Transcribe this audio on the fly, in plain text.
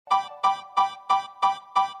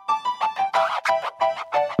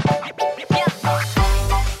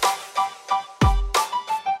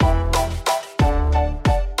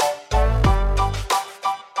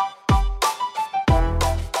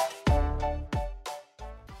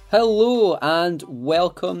Hello and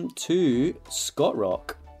welcome to Scott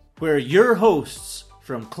Rock. We're your hosts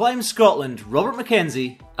from Climb Scotland, Robert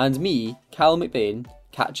Mackenzie. And me, Cal McBain,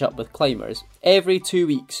 catch up with climbers every 2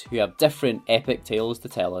 weeks who have different epic tales to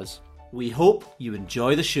tell us. We hope you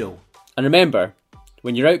enjoy the show. And remember,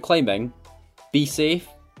 when you're out climbing, be safe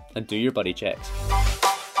and do your buddy checks.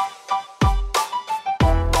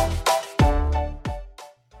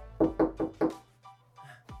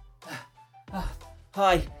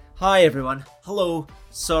 Hi everyone. Hello.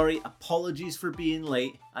 Sorry, apologies for being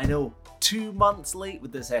late. I know, 2 months late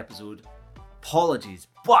with this episode. Apologies,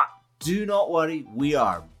 but do not worry, we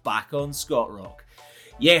are back on Scott Rock.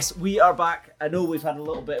 Yes, we are back. I know we've had a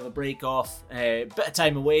little bit of a break off, bit of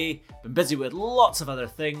time away, been busy with lots of other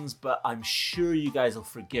things, but I'm sure you guys will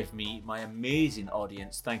forgive me, my amazing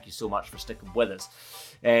audience. Thank you so much for sticking with us.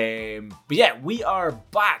 But yeah, we are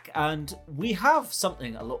back and we have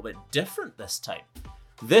something a little bit different this time.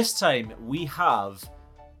 This time we have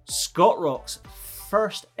Scott Rock's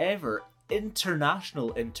first ever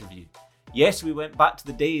international interview. Yes, we went back to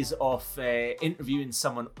the days of interviewing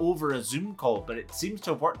someone over a Zoom call, but it seems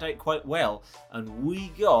to have worked out quite well. And we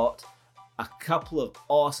got a couple of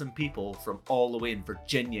awesome people from all the way in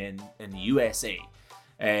Virginia in the USA.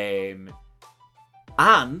 And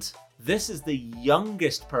this is the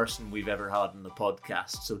youngest person we've ever had on the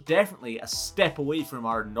podcast. So definitely a step away from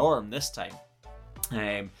our norm this time.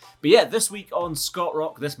 But yeah, this month on Scott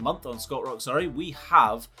Rock, we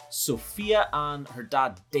have Sophia and her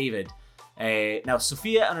dad, David. Now,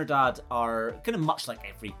 Sophia and her dad are kind of much like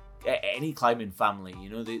any climbing family. You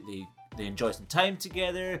know, they enjoy some time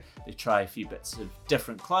together. They try a few bits of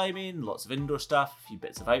different climbing, lots of indoor stuff, a few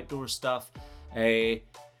bits of outdoor stuff.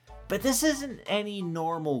 But this isn't any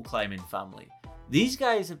normal climbing family. These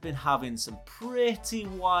guys have been having some pretty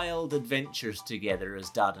wild adventures together as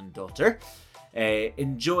dad and daughter.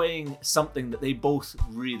 Enjoying something that they both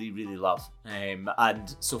really, really love.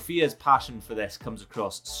 And Sophia's passion for this comes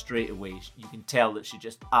across straight away. You can tell that she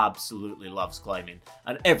just absolutely loves climbing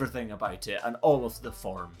and everything about it and all of the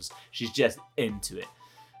forms. She's just into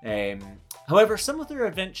it. However, some of their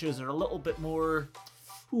adventures are a little bit more,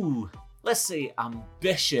 let's say,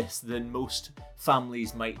 ambitious than most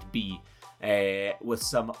families might be. With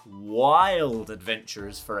some wild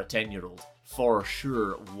adventures for a 10-year-old. For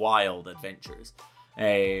sure, wild adventures.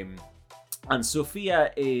 And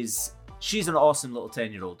Sophia she's an awesome little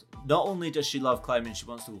 10-year-old. Not only does she love climbing, she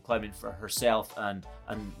wants to go climbing for herself and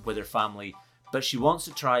with her family, but she wants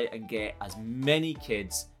to try and get as many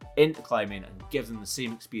kids into climbing and give them the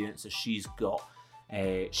same experience as she's got.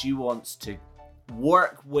 She wants to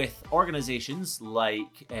work with organizations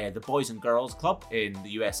like the Boys and Girls Club in the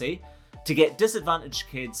USA to get disadvantaged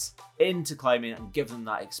kids into climbing and give them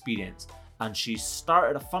that experience. And she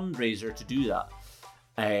started a fundraiser to do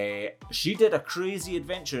that. She did a crazy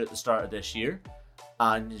adventure at the start of this year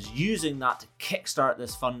and is using that to kickstart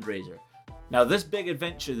this fundraiser. Now, this big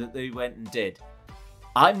adventure that they went and did,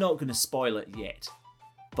 I'm not going to spoil it yet,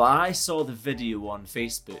 but I saw the video on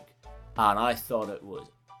Facebook and I thought it was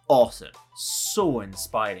awesome, so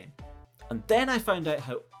inspiring. And then I found out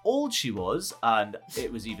how old she was, and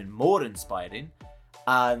it was even more inspiring.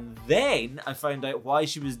 And then I found out why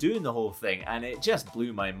she was doing the whole thing, and it just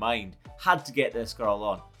blew my mind. Had to get this girl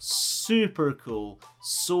on. Super cool.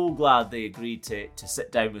 So glad they agreed to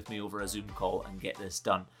sit down with me over a Zoom call and get this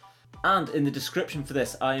done. And in the description for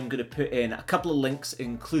this, I am going to put in a couple of links,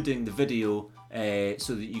 including the video,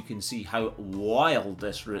 so that you can see how wild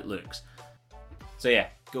this route looks. So yeah,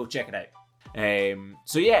 go check it out.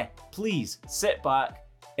 So yeah, please sit back,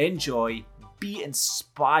 enjoy, be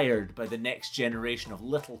inspired by the next generation of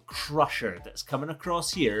little crusher that's coming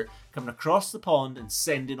across here, coming across the pond and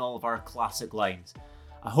sending all of our classic lines.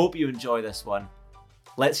 I hope you enjoy this one.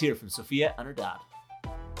 Let's hear from Sophia and her dad.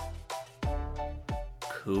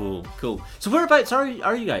 Cool. So whereabouts are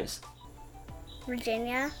you guys?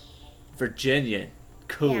 Virginia.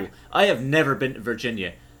 Cool. Yeah. I have never been to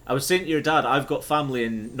Virginia. I was saying to your dad, I've got family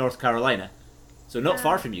in North Carolina, so not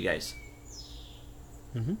far from you guys.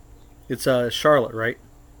 Mm-hmm. It's Charlotte, right?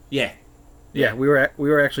 Yeah. We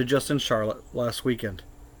were actually just in Charlotte last weekend.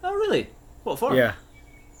 Oh, really? What for? Yeah.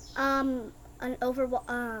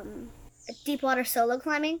 Deepwater solo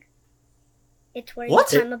climbing. It's where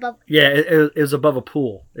what? you climb above. Yeah, it was above a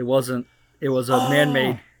pool. It wasn't. It was a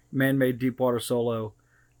man-made deepwater solo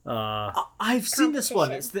I've seen this one.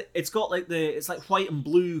 Competition. It's got like it's like white and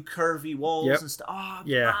blue curvy walls Yep. and stuff. Oh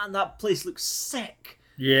Yeah. man, that place looks sick.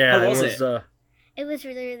 Yeah, How was it was. it? It was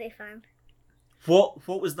really, really fun. What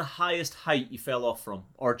was the highest height you fell off from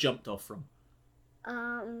or jumped off from?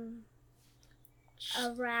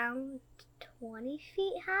 Around 20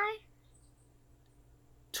 feet high.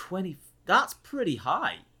 20. That's pretty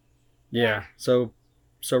high. Yeah. So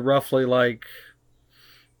roughly like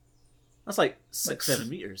That's like 6-7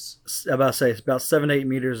 meters. about to say it's about 7-8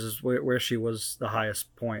 meters is where she was the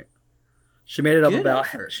highest point. She made it up Good about.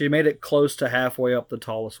 effort. She made it close to halfway up the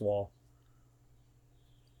tallest wall.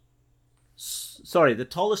 Sorry, the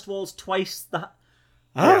tallest wall's twice that.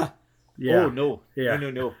 Yeah. Ah. Yeah. Oh no. Yeah.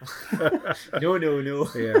 No. No. No.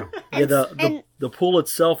 Yeah. And- Yeah. The pool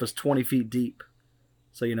itself is 20 feet deep,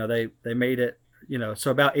 so they made it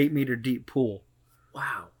so about 8-meter deep pool.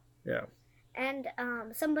 Wow. Yeah. And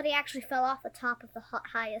somebody actually fell off the top of the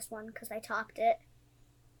highest one because I topped it.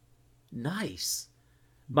 Nice.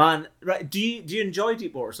 Man, right? Do you enjoy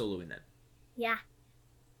deep water soloing then? Yeah.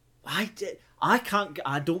 I did. I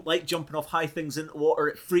don't like jumping off high things into water.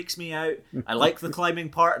 It freaks me out. I like the climbing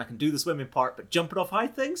part and I can do the swimming part, but jumping off high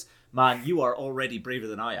things, man, you are already braver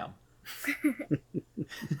than I am.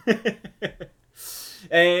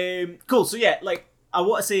 Cool. So yeah, like I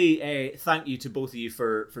want to say thank you to both of you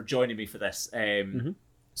for joining me for this.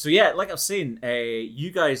 So yeah, like I was saying,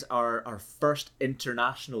 you guys are our first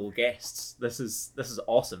international guests. This is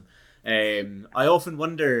awesome. I often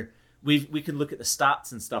wonder. We can look at the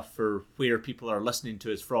stats and stuff for where people are listening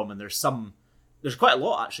to us from, and there's quite a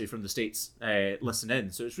lot actually from the States listening in.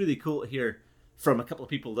 So it's really cool to hear from a couple of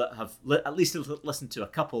people that have at least listened to a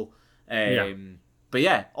couple. But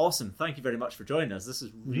yeah, awesome. Thank you very much for joining us. This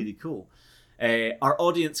is really cool. Our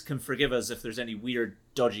audience can forgive us if there's any weird,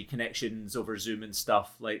 dodgy connections over Zoom and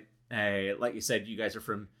stuff. Like you said, you guys are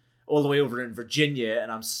from all the way over in Virginia,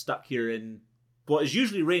 and I'm stuck here in what is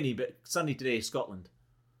usually rainy but sunny today, Scotland.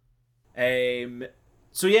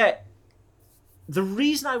 So yeah, the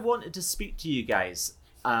reason I wanted to speak to you guys,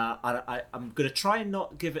 I'm going to try and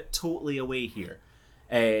not give it totally away here,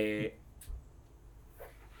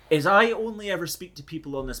 is I only ever speak to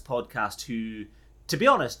people on this podcast who, to be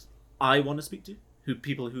honest, I want to speak to,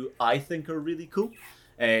 people who I think are really cool,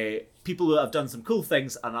 people who have done some cool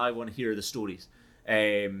things, and I want to hear the stories.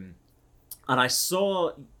 And I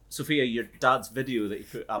saw, Sophia, your dad's video that you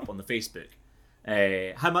put up on the Facebook.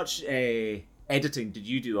 How much editing did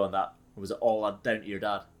you do on that? Or was it all down to your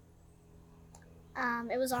dad?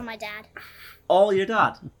 It was on my dad. All your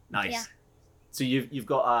dad? Nice. Yeah. So you've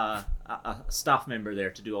got a staff member there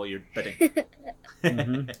to do all your bidding.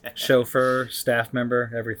 Chauffeur, staff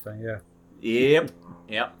member, everything. Yeah.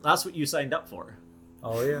 Yep. That's what you signed up for.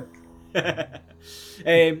 Oh yeah.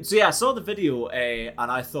 So yeah, I saw the video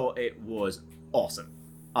and I thought it was awesome.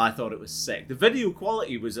 I thought it was sick. The video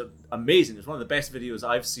quality was amazing. It was one of the best videos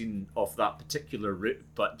I've seen of that particular route,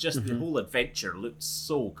 but just the whole adventure looked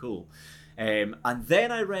so cool. And then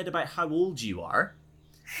I read about how old you are,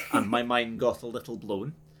 and my mind got a little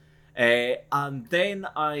blown. And then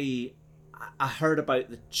I heard about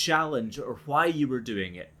the challenge or why you were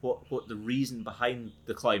doing it, what the reason behind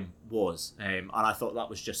the climb was. And I thought that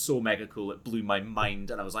was just so mega cool. It blew my mind,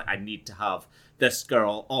 and I was like, I need to have this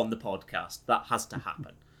girl on the podcast. That has to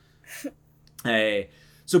happen.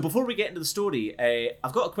 So before we get into the story,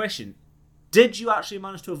 I've got a question. Did you actually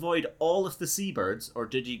manage to avoid all of the seabirds, or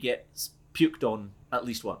did you get puked on at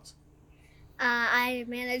least once? I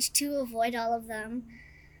managed to avoid all of them,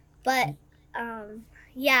 but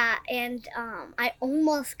yeah, and I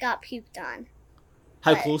almost got puked on.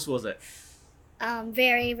 How close was it?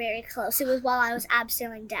 Very, very close. It was while I was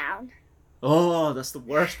abseiling down. Oh, that's the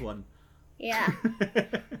worst one. Yeah.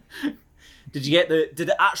 Did it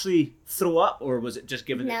actually throw up, or was it just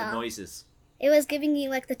giving it the No. noises? It was giving you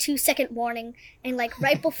like the 2-second warning, and like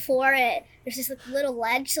right before it, there's this like little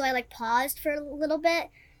ledge, so I like paused for a little bit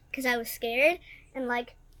because I was scared, and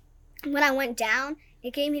like when I went down,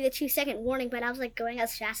 it gave me the 2-second warning, but I was like going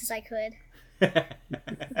as fast as I could.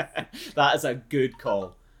 That is a good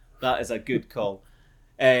call.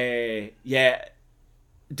 Yeah.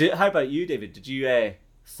 How about you, David? Did you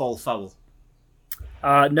fall foul?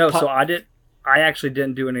 No, so I actually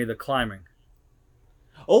didn't do any of the climbing.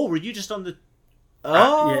 Oh, were you just on the?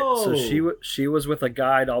 Oh, Yeah, so she was with a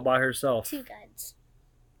guide all by herself. 2 guides.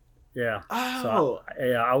 Yeah. Oh,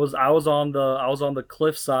 So I was on the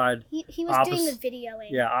cliff side. He was doing the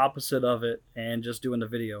videoing. Yeah, opposite of it, and just doing the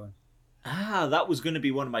videoing. that was going to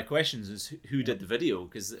be one of my questions: is who did the video?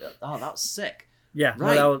 Because that was sick. Yeah,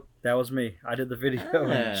 Right. no, that was me. I did the video,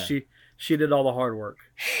 and she did all the hard work.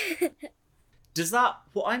 Does that,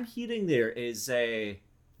 what I'm hearing there is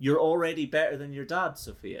you're already better than your dad,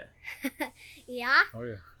 Sophia? Yeah. Oh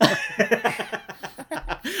yeah.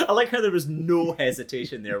 I like how there was no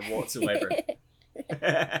hesitation there whatsoever.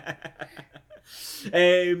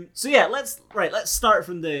 So yeah, let's start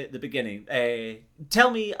from the beginning.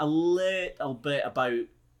 Tell me a little bit about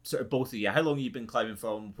sort of both of you. How long you've been climbing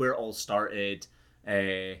from? Where it all started?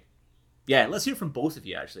 Yeah, let's hear from both of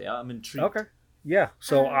you. Actually, I'm intrigued. Okay. Yeah.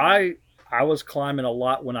 So I was climbing a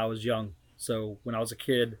lot when I was young. So when I was a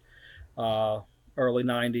kid, early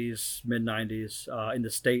 '90s, mid '90s, in the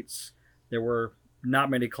States, there were not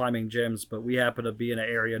many climbing gyms, but we happened to be in an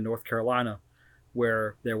area in North Carolina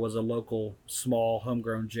where there was a local small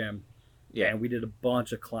homegrown gym. Yeah. And we did a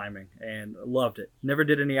bunch of climbing and loved it. Never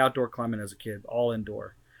did any outdoor climbing as a kid, all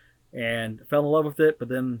indoor. And fell in love with it, but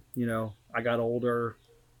then, I got older,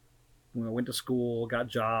 went to school, got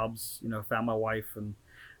jobs, found my wife and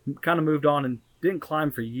kind of moved on and didn't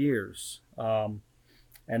climb for years. And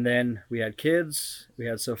then we had kids, we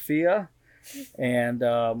had Sophia, and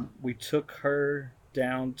we took her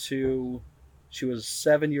down to, she was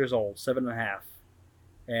 7 years old, 7.5.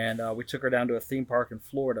 And we took her down to a theme park in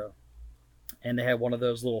Florida, and they had one of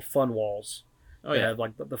those little fun walls. Oh, They yeah. had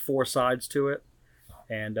like the four sides to it,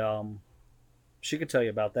 and she could tell you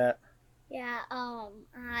about that. Yeah.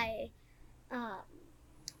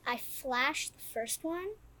 I flashed the first one.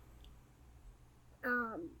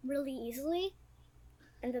 Really easily,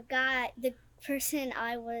 and the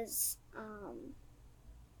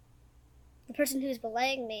person who was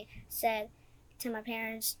belaying me said to my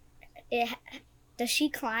parents, "Does she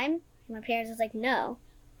climb?" And my parents was like, "No."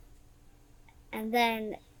 And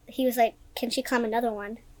then he was like, "Can she climb another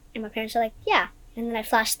one?" And my parents were like, "Yeah." And then I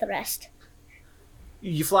flashed the rest.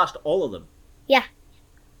 You flashed all of them? Yeah.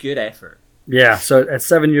 Good effort. Yeah. So at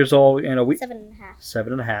 7 years old, 7.5.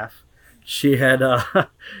 7.5. She had,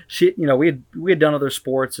 we had done other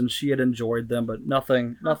sports and she had enjoyed them, but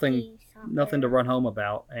nothing Hockey, soccer. to run home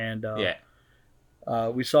about. And Yeah.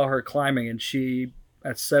 we saw her climbing, and she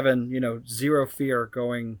at 7, zero fear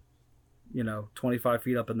going, 25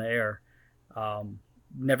 feet up in the air.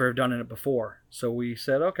 Never have done it before. So we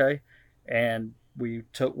said, okay. And we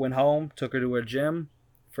went home, took her to a gym.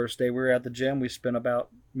 First day we were at the gym, we spent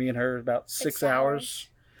me and her about 6 hours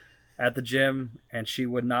at the gym, and she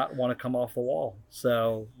would not want to come off the wall.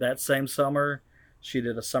 So that same summer, she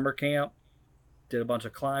did a summer camp, did a bunch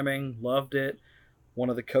of climbing, loved it. One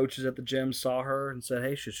of the coaches at the gym saw her and said,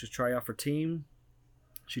 hey, she should try out for team.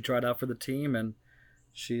 She tried out for the team, and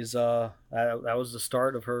she's that was the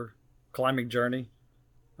start of her climbing journey.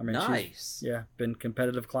 I mean, nice. She's been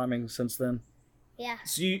competitive climbing since then. Yeah,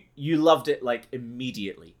 So you loved it like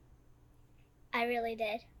immediately. I really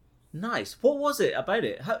did. Nice. What was it about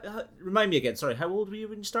it? Remind me again. Sorry, how old were you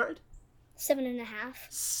when you started? 7.5.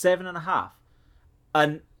 7.5.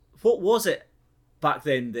 And what was it back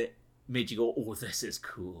then that made you go, "Oh, this is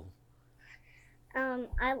cool"?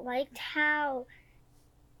 I liked how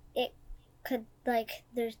it could,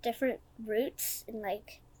 there's different routes and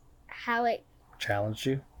how it Challenged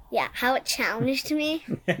you? how it challenged me.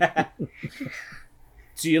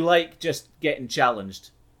 So you like just getting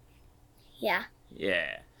challenged? Yeah.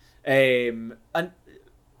 Yeah. And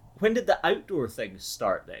when did the outdoor things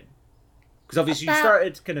start then? Because obviously you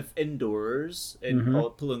started kind of indoors and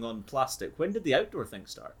pulling on plastic. When did the outdoor thing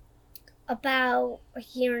start? About a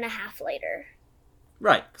year and a half later.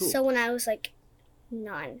 Right, cool. So when I was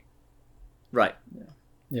 9. Right.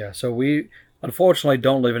 Yeah, so we unfortunately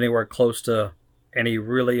don't live anywhere close to any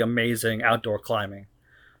really amazing outdoor climbing.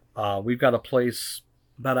 We've got a place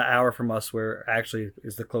about an hour from us where actually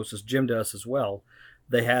is the closest gym to us as well.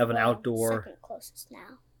 They have an outdoor... Second closest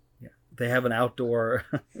now. Yeah, they have an outdoor...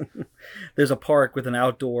 There's a park with an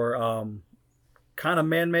outdoor kind of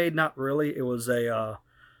man-made, not really. It was a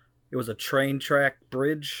train track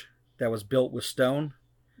bridge that was built with stone.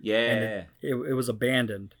 Yeah. And it was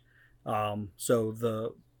abandoned. So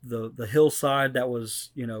the hillside that was,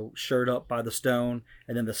 shored up by the stone,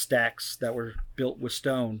 and then the stacks that were built with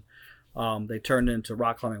stone, they turned into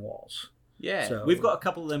rock climbing walls. Yeah. So, we've got a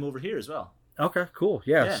couple of them over here as well. Okay, cool.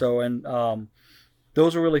 Yeah. So, and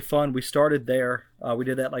those were really fun. We started there. We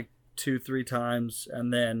did that 2-3 times.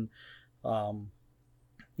 And then,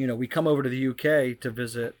 we come over to the UK to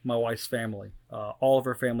visit my wife's family. All of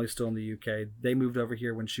her family's still in the UK. They moved over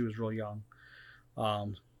here when she was real young.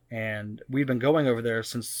 And we've been going over there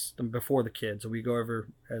since before the kids. So we go over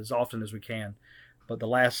as often as we can. But the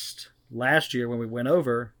last year when we went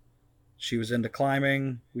over, she was into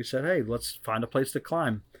climbing. We said, hey, let's find a place to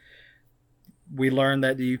climb. We learned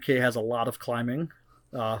that the UK has a lot of climbing,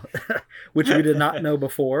 which we did not know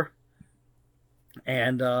before.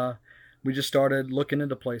 and we just started looking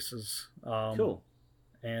into places. Cool.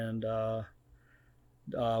 And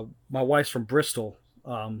my wife's from Bristol,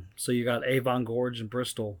 so you got Avon Gorge in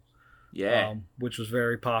Bristol, Yeah. which was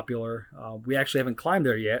very popular. We actually haven't climbed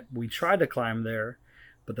there yet. We tried to climb there,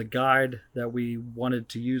 but the guide that we wanted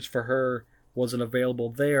to use for her wasn't available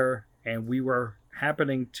there, and we were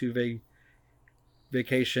happening to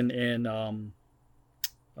vacation in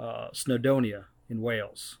Snowdonia in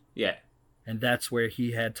Wales, Yeah. and that's where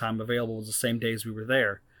he had time available. It was the same days we were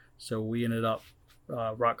there, so we ended up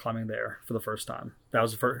rock climbing there for the first time. That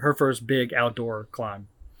was her first big outdoor climb.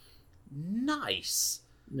 Nice.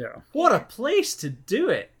 Yeah. What a place to do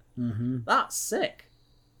it. Mm-hmm. That's sick.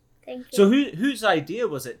 Thank you. So whose idea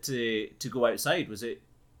was it to go outside? Was it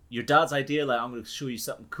your dad's idea, like, I'm going to show you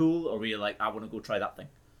something cool, or were you like, I want to go try that thing?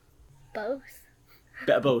 Both.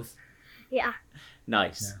 Bit of both. Yeah.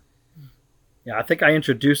 Nice. Yeah, I think I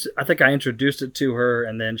introduced it to her,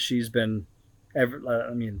 and then she's been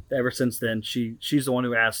ever since then. She's the one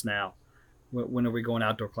who asks now, when are we going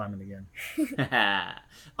outdoor climbing again?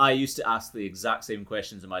 I used to ask the exact same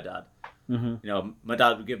questions of my dad. Mm-hmm. You know, my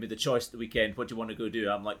dad would give me the choice the weekend. What do you want to go do?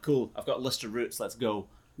 I'm like, cool. I've got a list of routes. Let's go.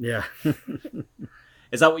 Yeah.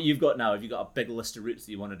 Is that what you've got now? Have you got a big list of routes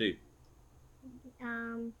that you want to do?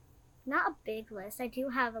 Not a big list. I do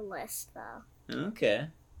have a list though. Okay.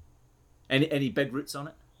 Any big routes on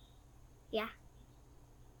it? Yeah.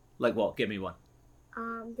 Like what? Give me one.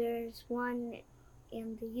 There's one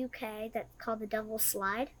in the UK that's called the Devil's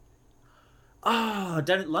Slide. Ah,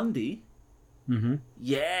 down at Lundy. Mm-hmm.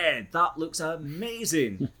 Yeah, that looks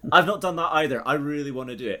amazing. I've not done that either. I really want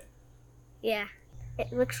to do it. Yeah.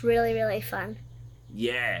 It looks really, really fun.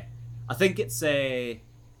 Yeah. I think it's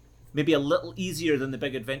maybe a little easier than the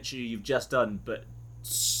big adventure you've just done, but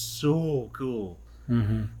so cool.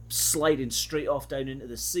 Mm-hmm. Sliding straight off down into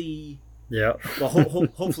the sea. Yeah. Well,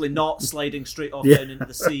 hopefully not sliding straight off down into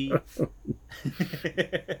the sea.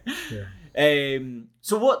 Yeah.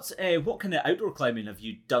 So what kind of outdoor climbing have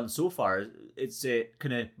you done so far? It's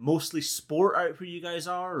kind of mostly sport out where you guys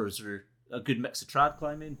are, or is there a good mix of trad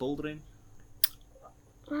climbing, bouldering?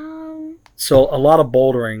 So a lot of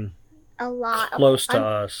bouldering A lot. close to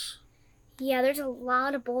us. Yeah, there's a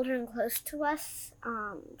lot of bouldering close to us.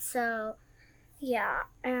 So, yeah.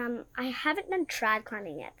 I haven't done trad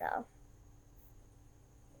climbing yet, though.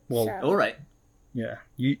 Well, So- All right. yeah.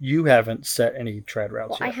 You haven't set any trad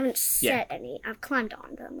routes Well, I yet. haven't set any. I've climbed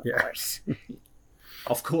on them, of Yeah. course.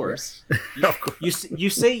 Of course. Of course. You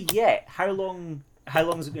say yet. How long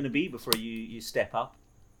is it going to be before you step up?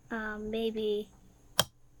 Maybe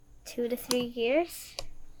 2 to 3 years.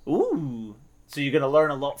 Ooh. So you're going to learn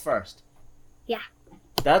a lot first. Yeah.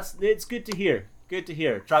 It's good to hear. Good to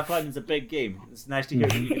hear. Trad climbing's a big game. It's nice to hear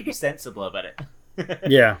that you can be sensible about it.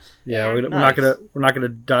 Yeah. Yeah. We're Nice. not gonna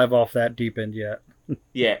dive off that deep end yet.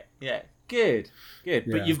 Yeah. Good. Yeah.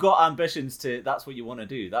 But you've got ambitions that's what you want to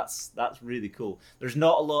do. That's really cool. There's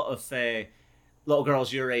not a lot of little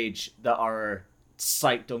girls your age that are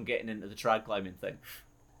psyched on getting into the trad climbing thing.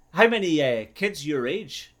 How many kids your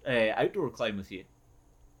age outdoor climb with you?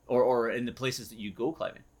 Or in the places that you go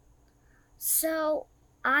climbing? So,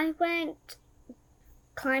 I went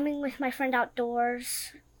climbing with my friend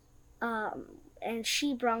outdoors, and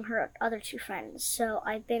she brought her other 2 friends. So,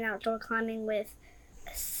 I've been outdoor climbing with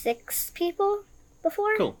 6 people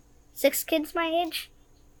before. Cool. 6 kids my age.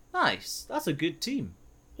 Nice. That's a good team.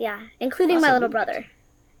 Yeah, including That's my a little good- brother.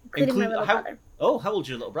 Including my little brother. Oh, how old's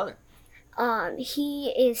your little brother? He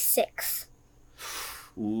is 6.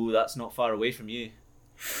 Ooh, that's not far away from you.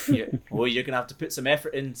 You're going to have to put some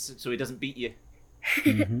effort in so he doesn't beat you.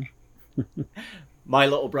 Mhm. My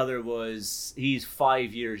little brother he's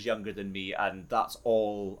 5 years younger than me, and that's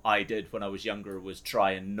all I did when I was younger was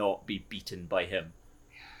try and not be beaten by him.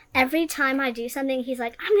 Every time I do something, he's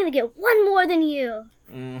like, I'm going to get 1 more than you.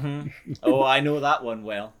 Mm-hmm. Oh, I know that one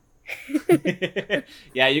well.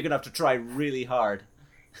 Yeah, you're going to have to try really hard.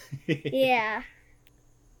 Yeah.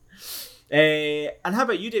 And how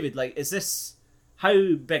about you, David? Like,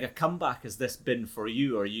 how big a comeback has this been for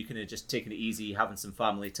you? Or are you kind of just taking it easy, having some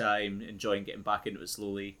family time, enjoying getting back into it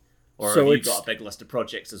slowly? Or So have you it's- got a big list of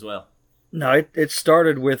projects as well? No, it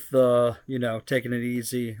started with taking it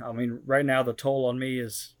easy. I mean, right now the toll on me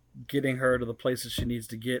is getting her to the places she needs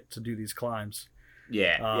to get to do these climbs.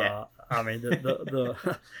 Yeah. I mean,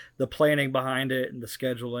 the planning behind it and the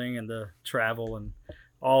scheduling and the travel and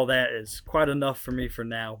all that is quite enough for me for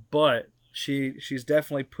now. But she's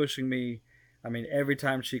definitely pushing me. I mean, every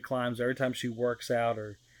time she climbs, every time she works out,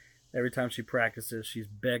 or every time she practices, she's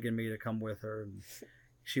begging me to come with her. And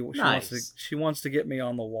Nice. she wants to get me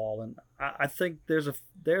on the wall, and I think there's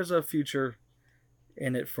a future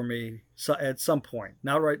in it for me at some point.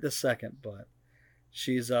 Not right this second, but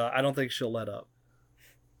she's. I don't think she'll let up.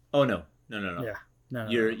 Oh no. Yeah, no.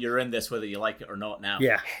 You're in this whether you like it or not now.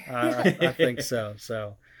 Yeah, I think so.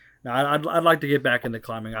 So, no, I'd like to get back into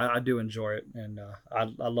climbing. I do enjoy it, and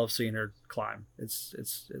I love seeing her climb. It's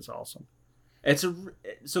awesome.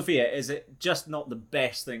 Sophia, is it just not the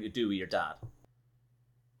best thing to do with your dad?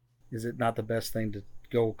 Is it not the best thing to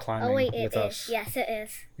go climbing Oh wait, with it us? is. Yes, it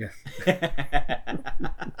is. Yes.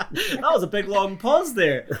 That was a big long pause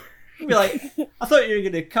there. You'd be like, I thought you were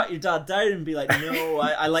going to cut your dad down and be like, no,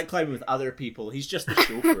 I like climbing with other people. He's just the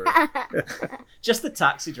chauffeur. Just the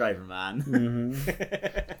taxi driver, man.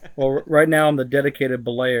 Mm-hmm. Well, right now I'm the dedicated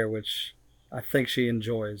belayer, which I think she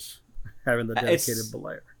enjoys, having the dedicated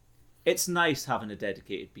belayer. It's nice having a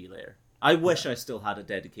dedicated belayer. I wish I still had a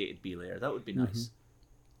dedicated belayer. That would be nice. Mm-hmm.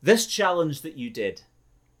 This challenge that you did,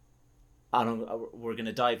 we're going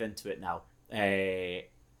to dive into it now.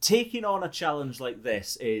 Taking on a challenge like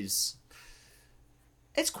this it's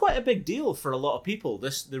quite a big deal for a lot of people.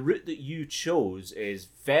 The route that you chose is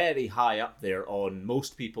very high up there on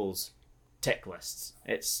most people's tick lists.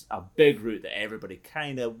 It's a big route that everybody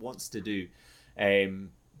kind of wants to do.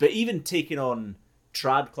 But even taking on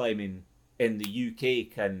trad climbing in the UK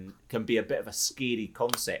can be a bit of a scary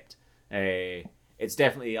concept. It's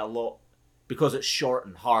definitely a lot, because it's short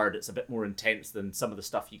and hard, it's a bit more intense than some of the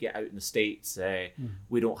stuff you get out in the States.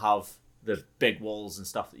 We don't have the big walls and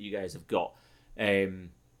stuff that you guys have got.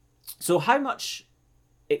 So how much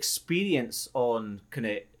experience on kind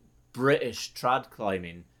of British trad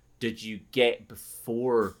climbing did you get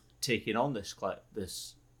before taking on this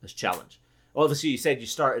challenge? Obviously, you said you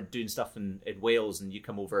started doing stuff in Wales and you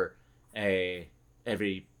come over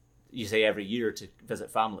every year to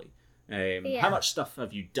visit family. How much stuff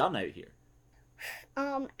have you done out here?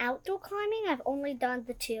 Outdoor climbing, I've only done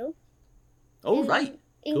the 2. Oh, right.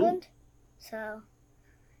 England. Cool. So,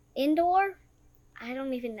 indoor, I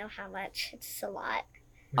don't even know how much. It's a lot.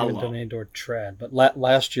 We haven't done indoor trad, but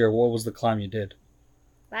last year, what was the climb you did?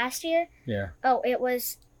 Last year? Yeah. Oh, it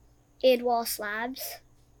was Idwal Slabs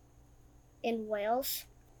in Wales.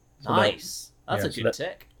 Nice. That's a good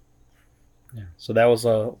tick. Yeah. So that was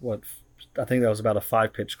I think that was about a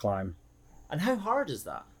 5-pitch climb. And how hard is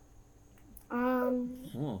that?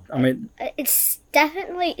 I mean, it's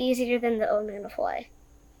definitely easier than the Old Man Ahoy.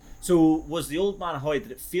 So was the Old Man Ahoy?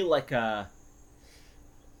 Did it feel like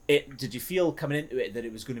did you feel coming into it that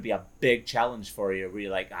it was going to be a big challenge for you? Were you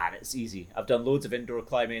like, it's easy. I've done loads of indoor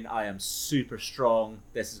climbing. I am super strong.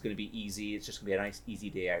 This is going to be easy. It's just going to be a nice, easy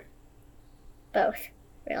day out. Both,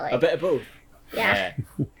 really. A bit of both. Yeah.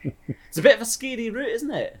 It's a bit of a scary route,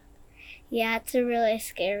 isn't it? Yeah, it's a really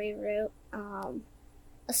scary route.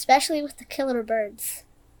 Especially with the killer birds.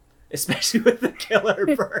 Especially with the killer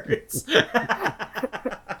birds.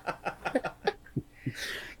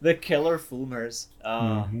 The killer fulmars.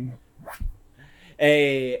 And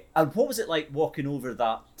what was it like walking over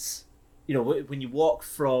that, when you walk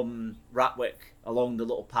from Ratwick along the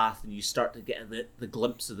little path and you start to get the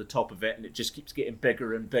glimpse of the top of it and it just keeps getting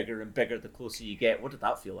bigger and bigger and bigger the closer you get. What did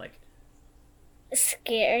that feel like?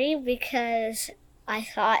 Scary, because I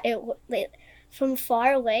thought from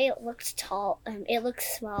far away it looked tall, it looked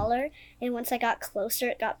smaller, and once I got closer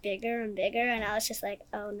it got bigger and bigger, and I was just like,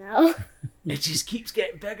 oh no. It just keeps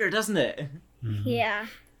getting bigger, doesn't it? Mm-hmm. Yeah.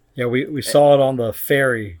 Yeah, we saw it on the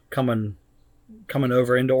ferry coming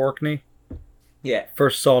over into Orkney. Yeah.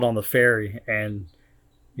 First saw it on the ferry, and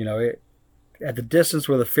at the distance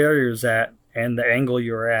where the ferry was at and the angle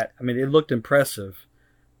you were at, I mean, it looked impressive,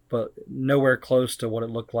 but nowhere close to what it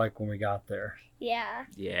looked like when we got there. Yeah.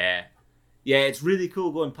 Yeah. Yeah, it's really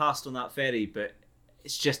cool going past on that ferry, but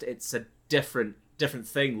it's a different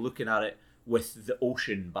thing looking at it with the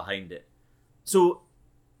ocean behind it. So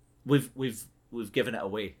we've given it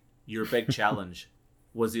away. Your big challenge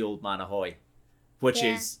was the Old Man Ahoy, which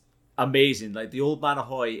is amazing. Like, the Old Man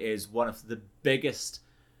Ahoy is one of the biggest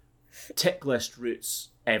tick list routes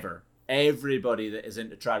ever. Everybody that is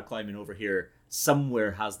into trad climbing over here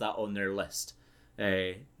somewhere has that on their list.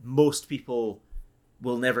 Most people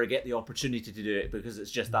will never get the opportunity to do it because it's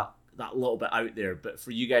just that little bit out there. But for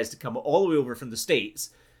you guys to come all the way over from the States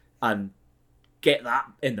and get that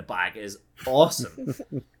in the bag is awesome.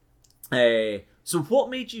 So what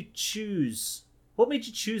made you choose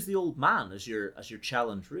the Old Man as your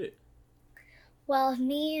challenge route? Well,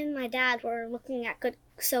 me and my dad were looking at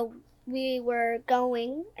so we were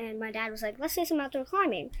going, and my dad was like, let's do some outdoor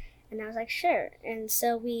climbing. And I was like, sure. And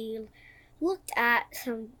so we looked at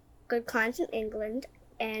some good climbs in England,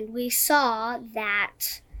 and we saw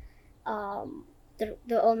that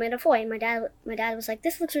the Old Man Ahoy, and my dad was like,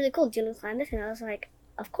 this looks really cool, do you want to climb this? And I was like,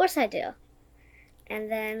 of course I do.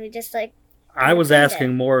 And then we just like. I was planned asking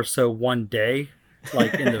it. more so one day,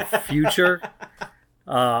 like in the future.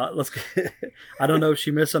 Let's. I don't know if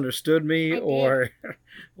she misunderstood me I did.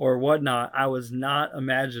 or whatnot. I was not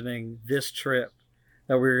imagining this trip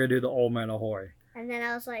that we were gonna do the Old Man Ahoy. And then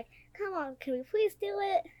I was like, come on, can we please do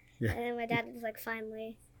it? Yeah. And then my dad was like,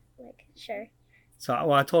 finally, like, sure.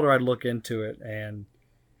 So I told her I'd look into it, and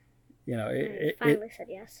you know, And he it finally said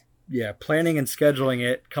yes. yeah, planning and scheduling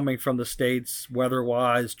it, coming from the States,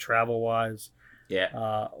 weather-wise, travel-wise,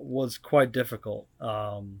 Yeah. was quite difficult.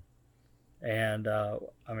 And I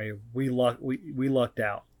mean, we lucked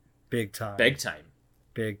out big time. Big time.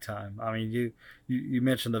 Big time. I mean, you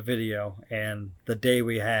mentioned the video, and the day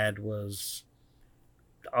we had was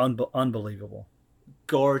unbelievable.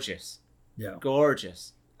 Gorgeous. Yeah.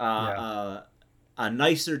 Gorgeous. A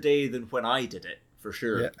nicer day than when I did it, for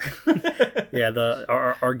sure. Yeah. Yeah.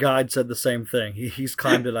 Our guide said the same thing. He's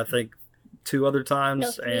climbed it, I think, 2 other times,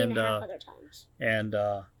 No, three and a half other times. and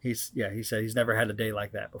he said he's never had a day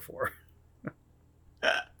like that before.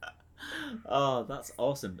 Oh, that's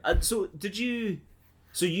awesome. And so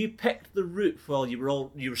you picked the route while you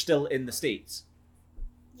were still in the States,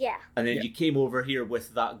 Yeah. and then Yeah. you came over here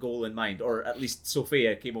with that goal in mind, or at least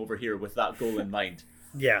Sophia came over here with that goal in mind.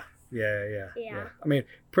 Yeah. Yeah. I mean,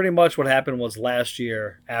 pretty much what happened was last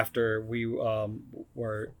year after we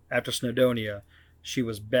after Snowdonia, she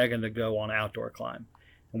was begging to go on outdoor climb,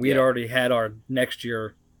 and we had Yeah. already had our next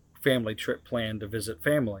year family trip planned to visit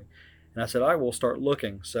family, and I said I will start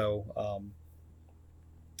looking. So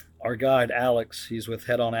our guide Alex, he's with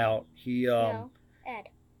Head On Out. No, Ed.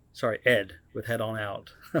 Ed with Head On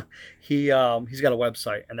Out. He's got a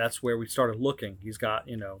website, and that's where we started looking. He's got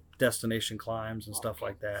destination climbs and stuff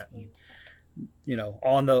like that. And,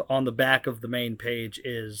 on the back of the main page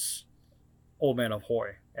is Old Man of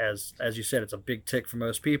Hoy. As you said, it's a big tick for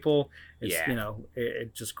most people. It's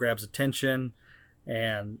it just grabs attention,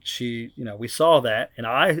 and we saw that, and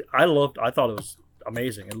I thought it was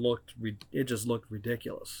amazing. It just looked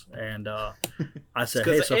ridiculous, and I said,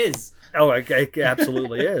 "Hey, Because it is. oh, it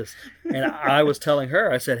absolutely is." And I was telling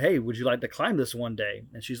her, I said, "Hey, would you like to climb this one day?"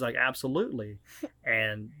 And she's like, "Absolutely."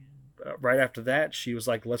 And right after that, she was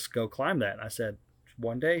like, "Let's go climb that." And I said,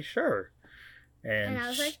 "One day, sure." And I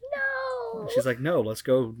was like, no. She's like, "No, let's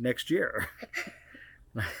go next year."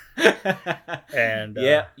 And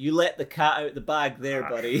yeah, you let the cat out the bag there,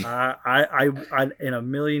 buddy. I in a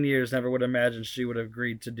million years never would imagine she would have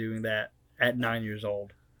agreed to doing that at 9 years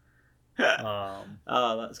old. Oh,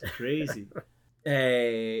 that's crazy.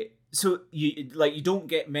 So you don't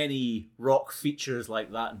get many rock features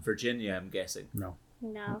like that in Virginia, I'm guessing. No.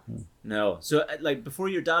 No. So before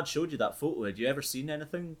your dad showed you that photo, had you ever seen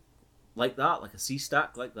anything like that, like a sea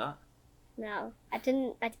stack like that? No, I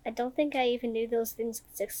didn't. I don't think I even knew those things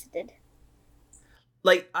existed.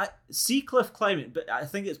 Sea cliff climbing, but I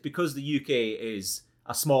think it's because the UK is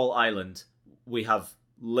a small island. We have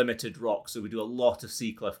limited rocks, so we do a lot of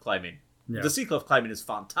sea cliff climbing. Yeah. The sea cliff climbing is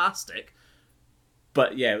fantastic,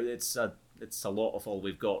 but yeah, it's a lot of all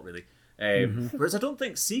we've got really. Whereas I don't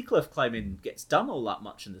think sea cliff climbing gets done all that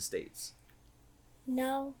much in the States.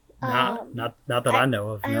 No. Not that I know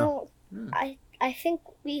of. I No. don't. I think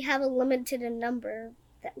we have a limited number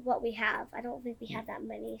that what we have. I don't think we have that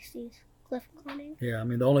many sea cliff climbing. Yeah, I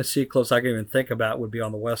mean the only sea cliffs I can even think about would be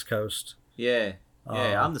on the West Coast. Yeah,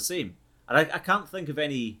 I'm the same, and I can't think of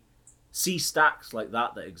any sea stacks like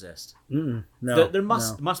that exist. No, there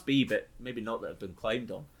must be, but maybe not that have been climbed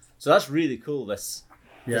on. So that's really cool. This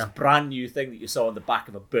brand new thing that you saw on the back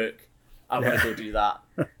of a book. I want to go do that.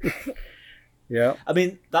 Yeah. I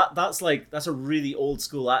mean that's a really old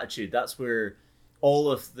school attitude. That's where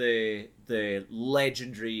all of the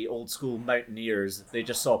legendary old school mountaineers, they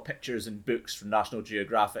just saw pictures in books from National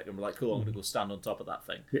Geographic and were like, cool, I'm going to go stand on top of that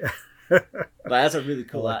thing. Yeah. That's a really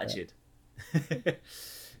cool attitude.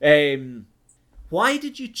 Why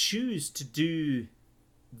did you choose to do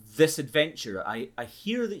this adventure? I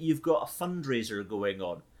hear that you've got a fundraiser going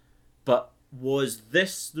on, but was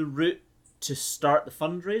this the route to start the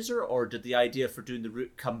fundraiser, or did the idea for doing the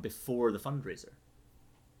route come before the fundraiser?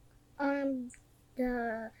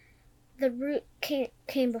 The route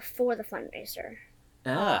came before the fundraiser.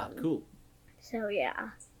 Cool. So yeah.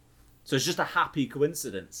 So it's just a happy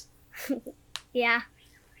coincidence. Yeah.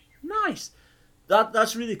 Nice.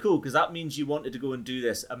 That's really cool, because that means you wanted to go and do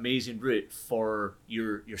this amazing route for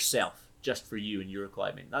yourself, just for you and your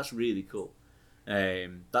climbing. That's really cool.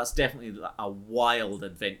 That's definitely a wild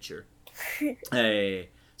adventure.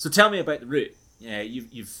 So tell me about the route.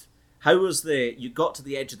 You got to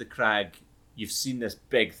the edge of the crag. You've seen this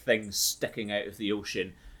big thing sticking out of the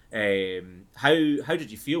ocean. How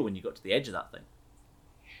did you feel when you got to the edge of that thing?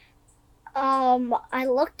 I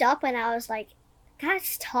looked up and I was like,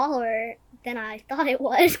 that's taller than I thought it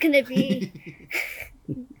was gonna be.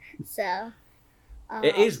 So.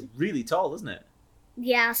 It is really tall, isn't it?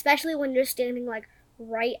 Yeah, especially when you're standing like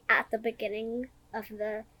right at the beginning of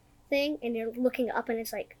the thing and you're looking up and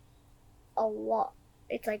it's like a lot.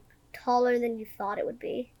 It's like taller than you thought it would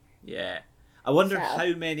be. Yeah. I wonder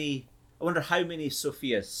how many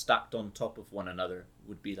Sophias stacked on top of one another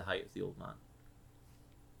would be the height of the old man.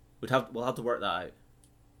 We'll have to work that out.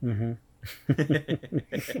 Mm-hmm.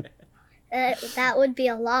 That would be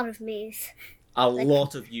a lot of me's. A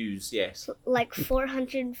lot of yous, yes. Like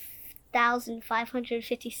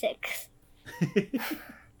 400,556.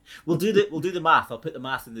 We'll do the math. I'll put the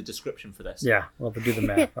math in the description for this. Yeah, we'll have to do the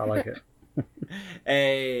math. I like it.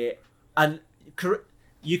 And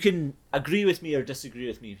you can agree with me or disagree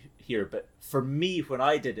with me here, but for me, when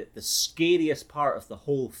I did it, the scariest part of the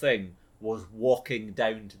whole thing was walking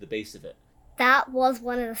down to the base of it. That was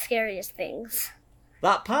one of the scariest things.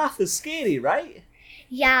 That path is scary, right?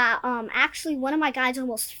 Yeah, actually one of my guides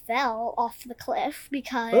almost fell off the cliff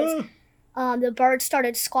because the bird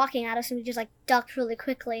started squawking at us and we just like ducked really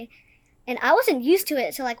quickly. And I wasn't used to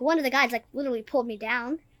it, so like one of the guides like literally pulled me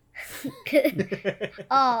down.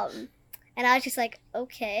 And I was just like,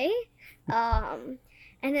 okay. And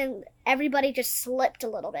then everybody just slipped a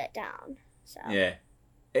little bit down. So yeah.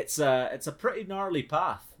 It's a pretty gnarly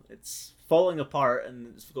path. It's falling apart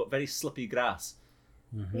and it's got very slippy grass.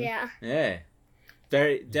 Mm-hmm. Yeah. Yeah.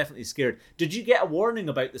 Definitely scared. Did you get a warning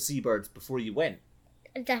about the seabirds before you went?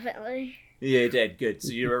 Definitely. Yeah, you did. Good.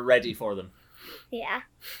 So you were ready for them. Yeah.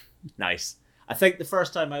 Nice. I think the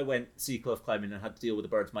first time I went sea cliff climbing and had to deal with the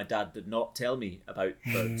birds, my dad did not tell me about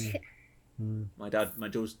birds. My dad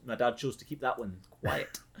chose to keep that one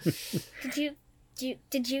quiet.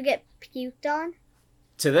 Did you get puked on?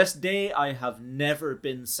 To this day, I have never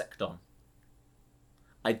been sicked on.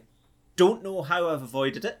 I don't know how I've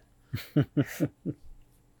avoided it.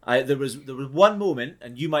 There was one moment,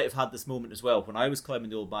 and you might have had this moment as well, when I was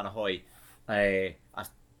climbing the Old Man Ahoy. I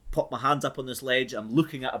popped my hands up on this ledge. I'm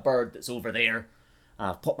looking at a bird that's over there.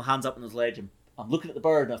 I've popped my hands up on this ledge, and I'm looking at the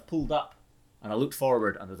bird, and I've pulled up, and I looked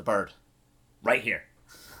forward, and there's the bird. Right here.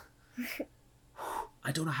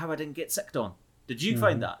 I don't know how I didn't get sicked on. Did you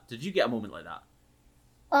find that? Did you get a moment like that?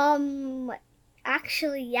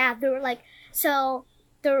 Actually, yeah. There were like, I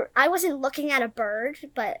wasn't looking at a bird,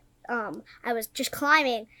 but I was just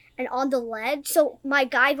climbing and on the ledge. So my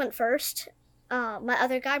guide went first. My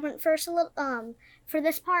other guide went first a little for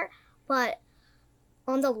this part, but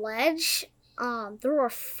on the ledge, there were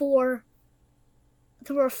four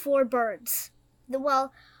birds.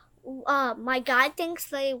 My guide thinks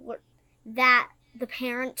that the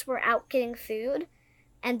parents were out getting food,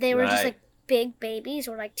 and they were just like big babies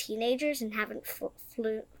or like teenagers and haven't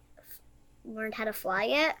learned how to fly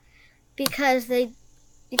yet, because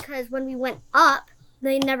when we went up,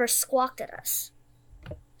 they never squawked at us.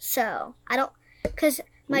 So because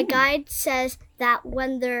my guide says that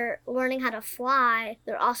when they're learning how to fly,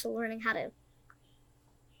 they're also learning how to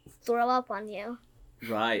throw up on you.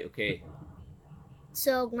 Right. Okay.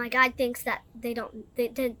 So my guide thinks that they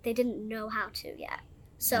didn't know how to yet.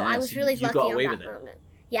 So I was really lucky on that moment.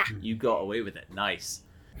 Yeah. You got away with it. Nice.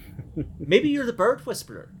 Maybe you're the bird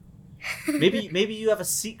whisperer. Maybe you have a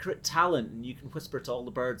secret talent and you can whisper to all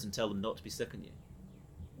the birds and tell them not to be sick on you.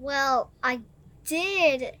 Well, I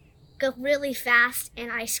did go really fast and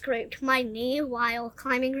I scraped my knee while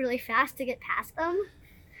climbing really fast to get past them.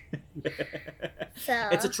 So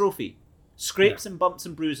it's a trophy. Scrapes and bumps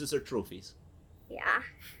and bruises are trophies. Yeah.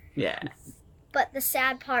 Yeah. But the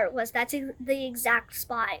sad part was that's the exact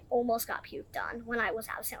spot I almost got puked on when I was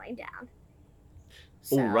abseiling down.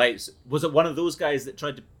 So, oh, right. So was it one of those guys that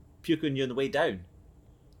tried to puke on you on the way down?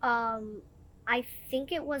 I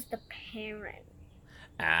think it was the parent.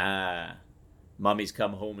 Ah. Mummy's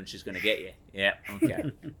come home and she's going to get you. Yeah,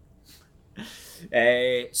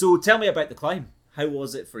 okay. So tell me about the climb. How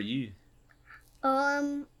was it for you?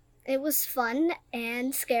 It was fun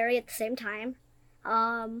and scary at the same time.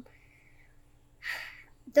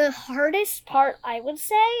 The hardest part, I would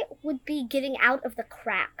say, would be getting out of the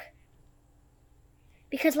crack.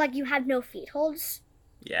 Because, like, you had no feet holds.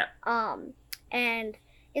 Yeah. And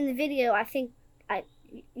in the video, I think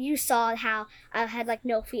you saw how I had, like,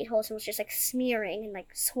 no feet holds and was just, like, smearing and,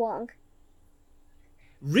 like, swung.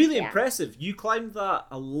 Really impressive. You climbed that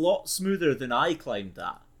a lot smoother than I climbed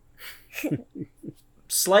that.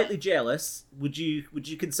 Slightly jealous. Would you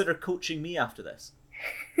consider coaching me after this?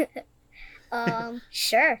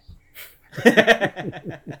 Sure.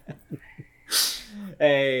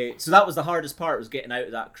 So that was the hardest part, was getting out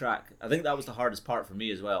of that crack. I think that was the hardest part for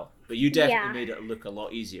me as well. But you definitely made it look a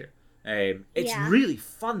lot easier. It's really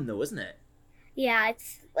fun though, isn't it? Yeah,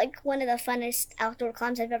 it's like one of the funnest outdoor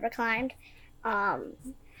climbs I've ever climbed. In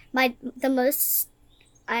my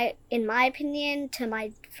opinion,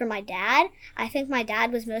 for my dad, I think my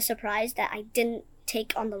dad was most surprised that I didn't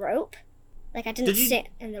take on the rope. Like, I didn't sit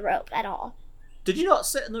in the rope at all. Did you not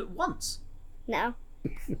sit in it once? No.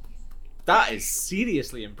 That is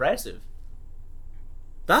seriously impressive.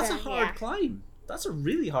 That's a hard climb. That's a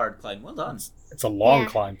really hard climb. Well done. It's a long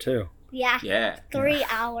climb, too. Yeah. Yeah. 3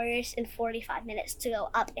 hours and 45 minutes to go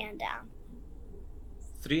up and down.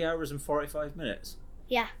 3 hours and 45 minutes?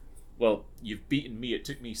 Yeah. Well, you've beaten me. It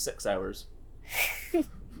took me 6 hours.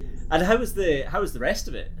 And how was the rest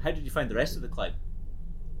of it? How did you find the rest of the climb?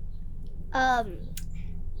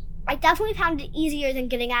 I definitely found it easier than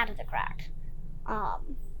getting out of the crack.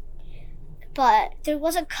 But there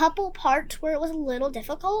was a couple parts where it was a little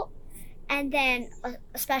difficult, and then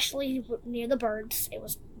especially near the birds, it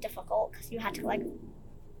was difficult because you had to go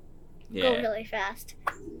really fast.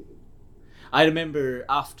 I remember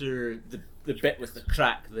after the bit with the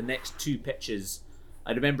crack, the next 2 pitches,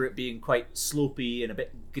 I remember it being quite slopey and a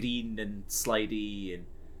bit green and slidey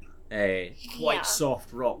and quite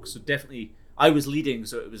soft rock. So definitely, I was leading,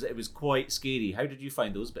 so it was quite scary. How did you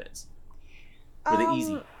find those bits? Were they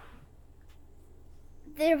easy?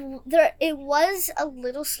 It was a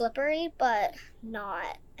little slippery, but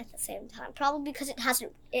not at the same time. Probably because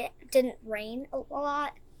it didn't rain a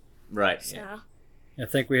lot. Right. So. Yeah. I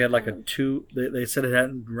think we had like they said it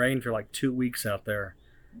hadn't rained for like 2 weeks out there,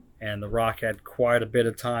 and the rock had quite a bit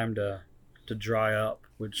of time to dry up,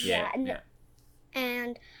 which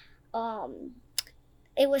and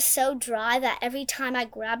it was so dry that every time I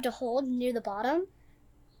grabbed a hold near the bottom,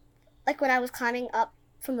 like when I was climbing up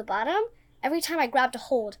from the bottom, every time I grabbed a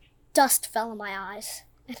hold, dust fell in my eyes.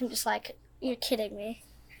 And I'm just like, you're kidding me.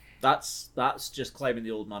 That's just climbing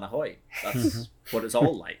the old Manahoy. That's what it's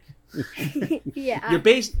all like. Yeah.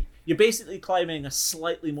 You're basically climbing a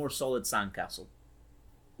slightly more solid sandcastle.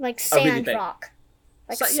 Like sand rock.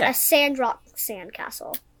 Like a sand rock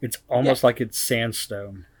sandcastle. It's almost like it's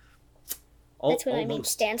sandstone. That's what I mean,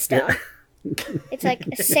 sandstone. Yeah. It's like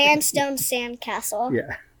a sandstone sandcastle.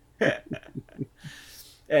 Yeah.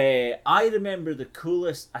 I remember the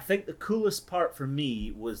coolest part for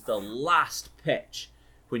me was the last pitch,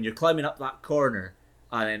 when you're climbing up that corner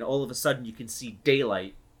and then all of a sudden you can see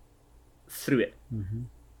daylight through it. Mm-hmm.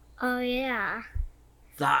 Oh yeah.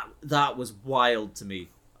 That was wild to me.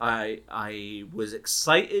 I was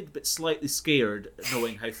excited but slightly scared,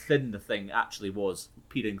 knowing how thin the thing actually was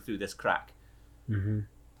peering through this crack. Mm-hmm.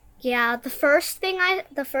 Yeah, the first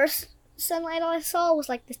sunlight I saw was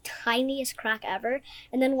like the tiniest crack ever,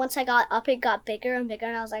 and then once I got up, it got bigger and bigger,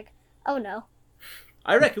 and I was like, oh no.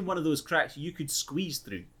 I reckon one of those cracks you could squeeze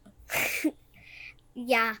through.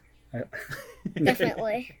 Yeah.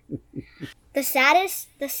 Definitely. The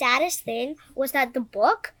saddest thing was that the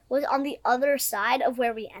book was on the other side of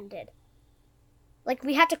where we ended. Like,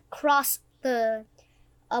 we had to cross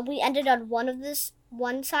we ended on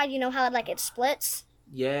one side, you know how it splits?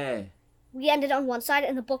 Yeah. We ended on one side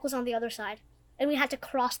and the book was on the other side. And we had to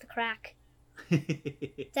cross the crack.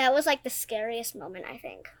 That was like the scariest moment, I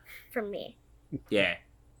think, for me. Yeah.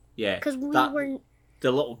 Yeah. Because were...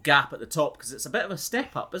 The little gap at the top, because it's a bit of a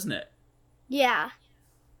step up, isn't it? Yeah.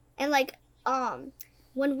 And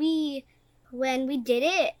when we did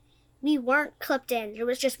it, we weren't clipped in. There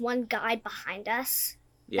was just one guide behind us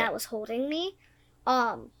that was holding me.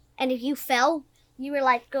 And if you fell, you were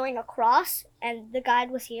like going across, and the guide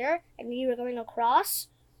was here, and you were going across,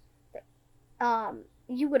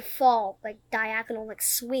 you would fall like diagonal, like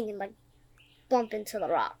swing and like bump into the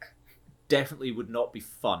rock. Definitely would not be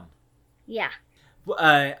fun. Yeah.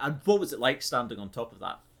 And what was it like standing on top of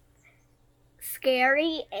that?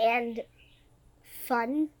 Scary and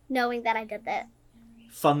fun, knowing that I did that.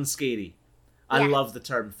 Fun, scary. I love the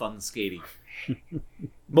term fun, scary.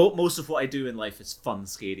 Most of what I do in life is fun,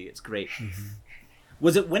 scary. It's great. Mm-hmm.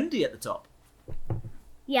 Was it windy at the top?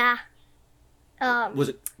 Yeah. Was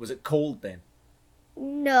it cold then?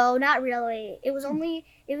 No, not really. It was only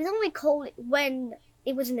cold when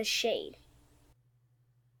it was in the shade.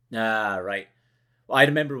 Ah, right. Well, I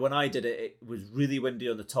remember when I did it, it was really windy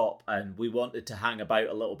on the top, and we wanted to hang about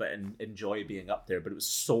a little bit and enjoy being up there, but it was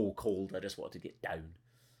so cold, I just wanted to get down.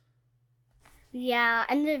 Yeah,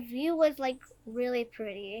 and the view was like really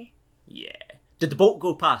pretty. Yeah. Did the boat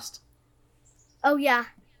go past? Oh yeah.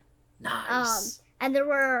 Nice. And there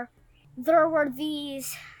were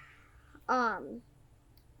these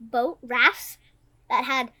boat rafts that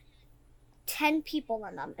had 10 people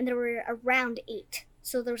on them, and there were around 8.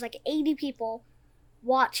 So there was like 80 people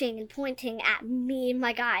watching and pointing at me and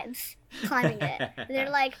my guides climbing it. And they're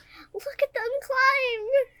like, look at them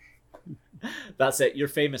climb! That's it. You're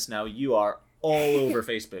famous now. You are all over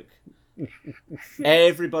Facebook.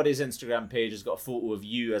 Everybody's Instagram page has got a photo of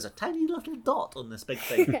you as a tiny little dot on this big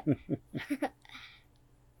thing.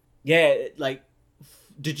 Yeah, like,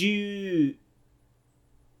 did you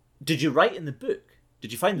write in the book?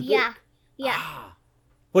 Did you find the book? Yeah. Ah.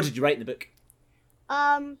 What did you write in the book?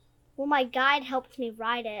 Well, my guide helped me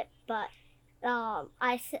write it, but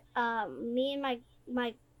I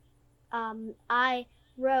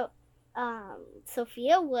wrote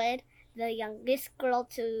Sophia Wood, the youngest girl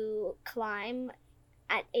to climb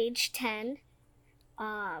at age 10,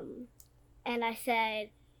 and I said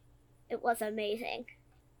it was amazing.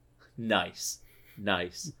 Nice.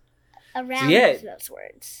 Around those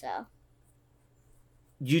words, so.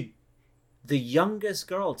 The youngest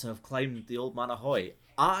girl to have climbed the Old Man Ahoy.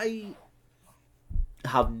 I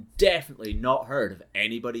have definitely not heard of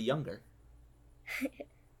anybody younger.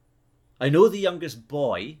 I know the youngest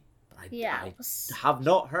boy, but I have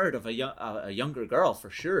not heard of a younger girl for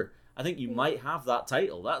sure. I think you might have that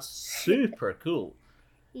title. That's super cool.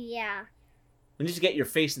 Yeah. We need to get your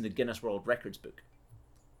face in the Guinness World Records book.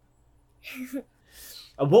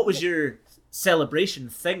 And what was your celebration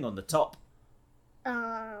thing on the top?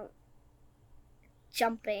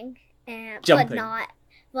 Jumping and jumping.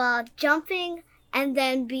 Jumping and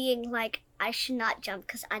then being like, I should not jump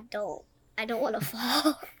because I don't want to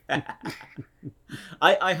fall.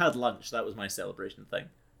 I had lunch. That was my celebration thing.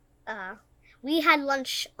 We had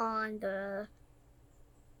lunch on the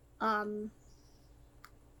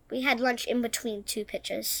we had lunch in between 2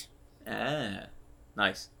 pitches. Ah,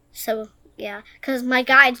 nice. So yeah, because my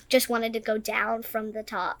guides just wanted to go down from the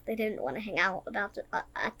top. They didn't want to hang out at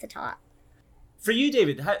the top. For you,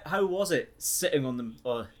 David, how was it sitting on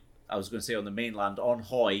the, I was going to say on the mainland, on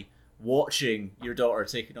Hoy, watching your daughter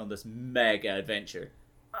taking on this mega adventure?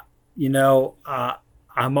 You know,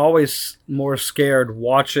 I'm always more scared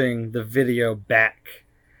watching the video back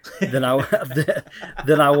than I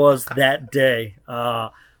was that day.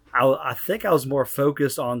 I think I was more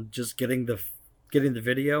focused on just getting the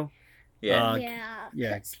video. Yeah.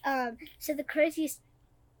 So the craziest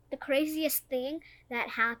thing that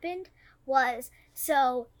happened was,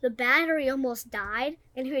 so the battery almost died,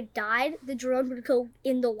 and if it died, the drone would go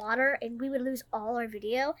in the water, and we would lose all our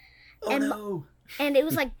video. Oh, no. And it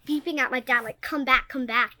was like beeping at my dad, like, come back.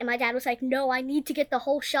 And my dad was like, no, I need to get the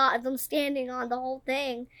whole shot of them standing on the whole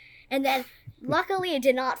thing. And then, luckily, it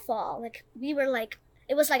did not fall. Like, we were like,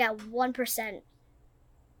 it was like at 1%,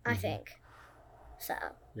 I think. So.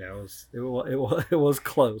 Yeah, it was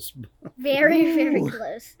close. Very, very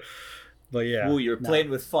close. But yeah. Oh, you're playing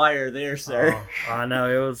with fire there, sir. I know.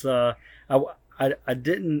 It was. I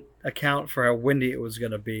didn't account for how windy it was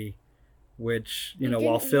going to be, which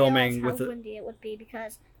while filming how windy it would be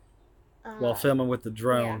because. While filming with the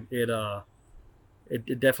drone, it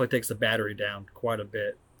definitely takes the battery down quite a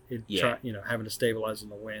bit. Having to stabilize in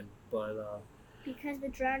the wind, but. Because the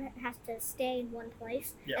drone has to stay in one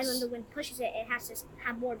place, yes. And when the wind pushes it, it has to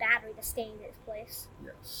have more battery to stay in its place.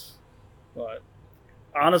 Yes, but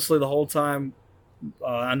honestly, the whole time,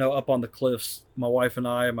 I know up on the cliffs, my wife and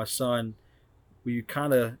I and my son,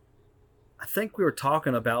 I think we were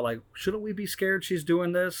talking about, like, shouldn't we be scared she's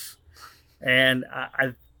doing this? And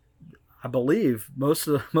I believe most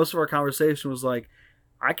of our conversation was like,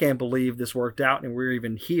 I can't believe this worked out and we're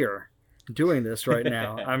even here doing this right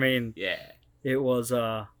now. I mean, yeah. It was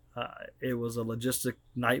a logistic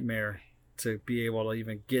nightmare to be able to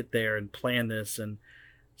even get there and plan this, and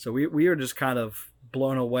so we were just kind of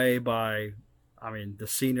blown away by, the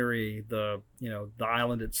scenery, the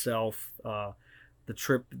island itself, the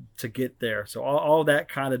trip to get there. So all that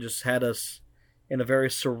kind of just had us in a very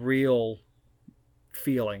surreal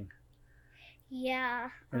feeling.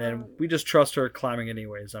 Yeah. And then we just trust her climbing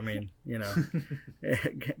anyways. Gotta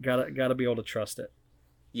be able to trust it.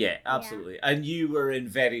 Yeah, absolutely. Yeah. And you were in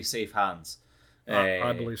very safe hands.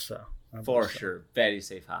 I believe so. For sure. Very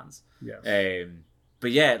safe hands. Yes.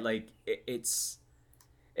 But yeah, like it is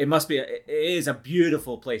a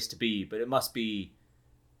beautiful place to be, but it must be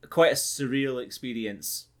quite a surreal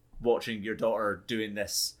experience watching your daughter doing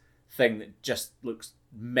this thing that just looks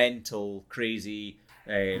mental, crazy.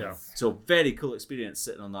 So very cool experience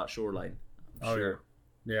sitting on that shoreline. I'm sure.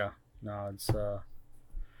 Yeah. No, it's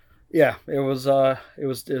yeah, it was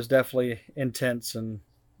definitely intense, and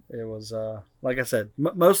it was like I said,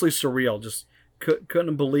 mostly surreal. Just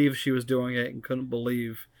couldn't believe she was doing it, and couldn't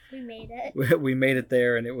believe We made it. We made it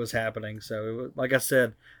there, and it was happening. So, it was, like I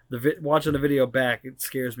said, watching the video back, it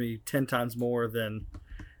scares me 10 times more than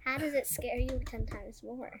How does it scare you 10 times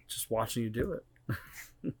more? just watching you do it.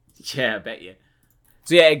 Yeah, I bet you.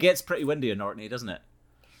 So yeah, it gets pretty windy in Orkney, doesn't it?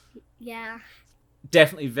 Yeah.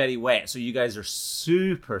 Definitely very wet. So you guys are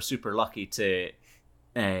super, super lucky to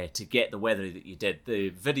get the weather that you did. The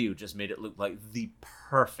video just made it look like the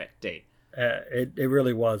perfect day. It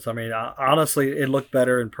really was. I mean, honestly, it looked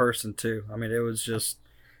better in person too. I mean, it was just,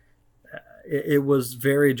 it was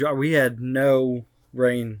very dry. We had no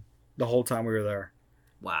rain the whole time we were there.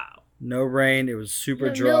 Wow. No rain. It was super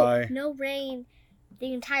dry. No rain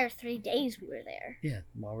the entire 3 days we were there. Yeah,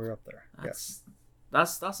 while we were up there.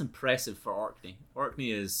 That's impressive for Orkney.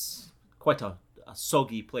 Orkney is quite a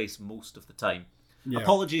soggy place most of the time. Yeah.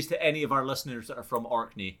 Apologies to any of our listeners that are from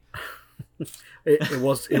Orkney. It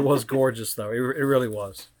was gorgeous though. It really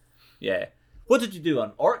was. Yeah. What did you do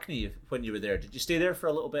on Orkney when you were there? Did you stay there for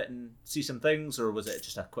a little bit and see some things, or was it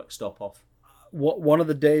just a quick stop off? One of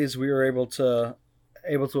the days we were able to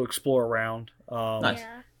explore around. Nice.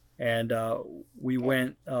 Yeah. And we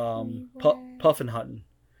went puffin hunting.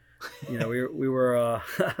 You know, we were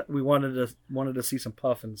we wanted to see some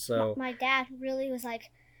puffins. So my dad really was like,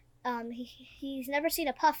 he's never seen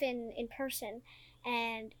a puffin in person,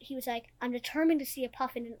 and he was like, I'm determined to see a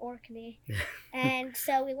puffin in Orkney. And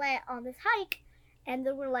so we went on this hike, and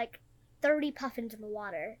there were like 30 puffins in the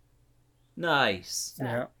water. Nice.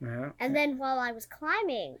 So, yeah. And then while I was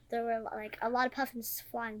climbing, there were like a lot of puffins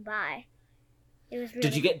flying by. It was really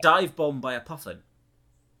Did you get dive bombed by a puffin?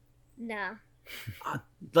 No.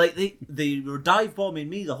 Like they were dive bombing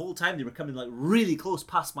me the whole time. They were coming like really close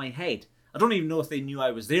past my head. I don't even know if they knew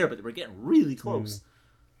I was there, but they were getting really close.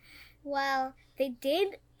 Well, they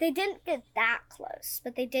didn't get that close,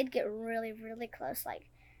 but they did get really, really close. Like,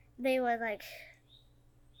 they were like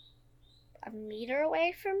a meter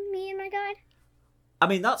away from me and my guide. I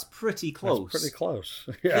mean, that's pretty close. That's pretty close.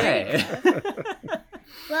 Yeah.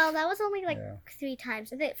 Well, that was only like 3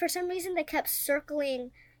 times. And for some reason, they kept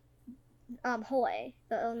circling Hoy,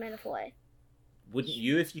 the element of Hoy. Wouldn't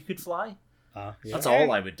you if you could fly? Yeah. That's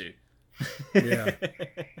all I would do. Yeah.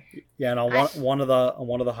 Yeah, and on one of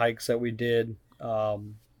the hikes that we did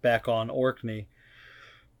back on Orkney,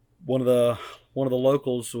 one of the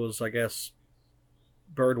locals was, I guess,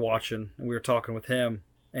 bird watching, and we were talking with him,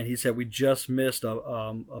 and he said we just missed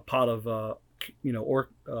a pot of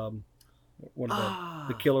one of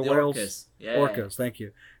the killer whales. Orcas. Yeah. Orcas, thank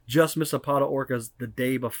you. Just missed a pot of orcas the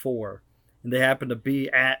day before, and they happened to be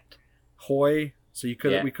at Hoy, so we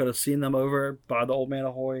could have seen them over by the Old Man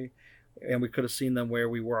of Hoy, and we could have seen them where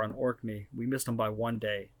we were on Orkney. We missed them by 1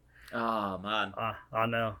 day. Oh man. I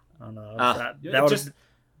know. That would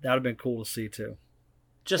have been cool to see too.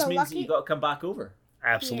 Just means that you got to come back over.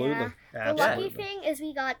 Absolutely. Yeah. The lucky thing is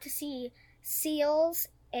we got to see seals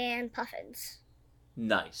and puffins.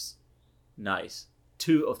 Nice.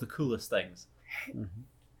 2 of the coolest things.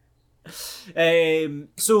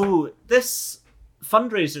 So this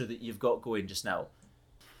fundraiser that you've got going just now,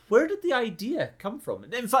 where did the idea come from?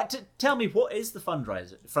 In fact, tell me, what is the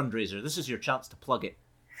fundraiser? This is your chance to plug it.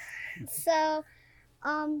 So,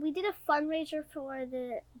 we did a fundraiser for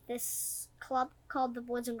this club called the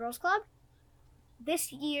Boys and Girls Club.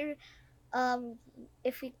 This year,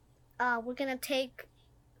 if we we're gonna take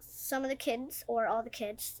some of the kids or all the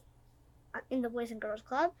kids in the Boys and Girls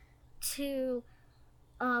Club to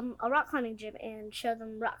a rock climbing gym and show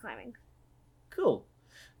them rock climbing. Cool.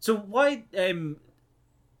 So why?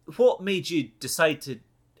 What made you decide to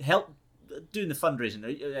help doing the fundraising?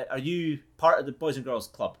 Are you part of the Boys and Girls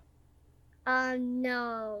Club?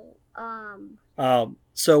 No.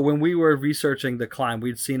 So when we were researching the climb,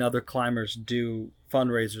 we'd seen other climbers do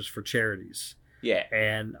fundraisers for charities. Yeah.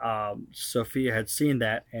 And Sophia had seen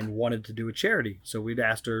that and wanted to do a charity. So we'd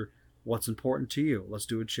asked her, what's important to you? Let's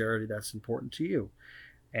do a charity that's important to you.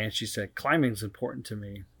 And she said, climbing's important to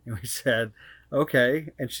me. And we said, okay.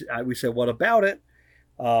 And we said, what about it?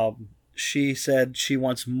 She said she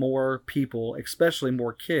wants more people, especially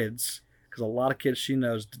more kids, because a lot of kids she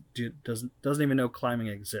knows doesn't even know climbing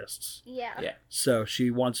exists. Yeah. So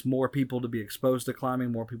she wants more people to be exposed to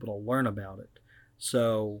climbing, more people to learn about it.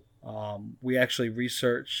 So we actually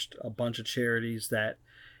researched a bunch of charities that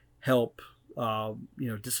help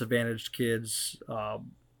disadvantaged kids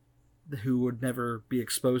who would never be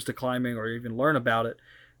exposed to climbing or even learn about it,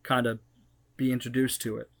 kind of be introduced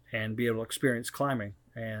to it and be able to experience climbing.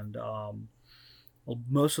 And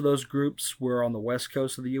most of those groups were on the west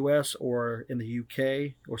coast of the U.S. or in the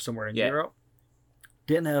U.K. or somewhere in Europe.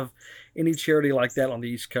 Didn't have any charity like that on the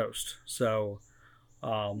East Coast. So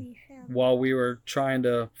While we were trying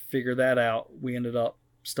to figure that out, we ended up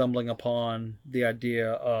stumbling upon the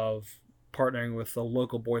idea of partnering with the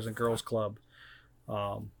local Boys and Girls Club,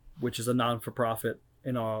 which is a non-for-profit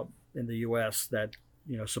in the U.S. that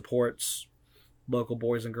supports local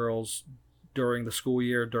boys and girls during the school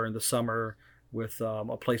year, during the summer, with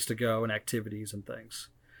a place to go and activities and things.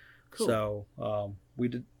 Cool. So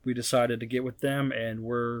we decided to get with them, and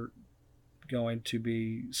we're going to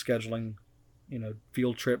be scheduling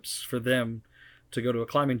field trips for them to go to a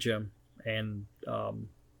climbing gym, and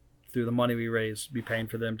through the money we raise, be paying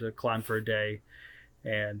for them to climb for a day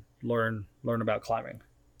and learn about climbing.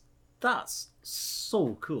 That's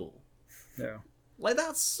so cool. Yeah. Like,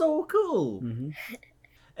 that's so cool. Mm-hmm.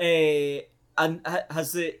 And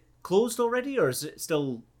has it closed already, or is it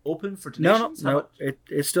still open for donations? No.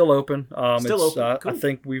 It's still open. Still open. Cool. I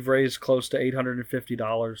think we've raised close to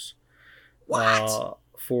 $850. What?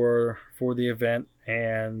 For the event,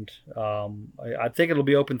 and I think it'll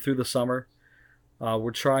be open through the summer.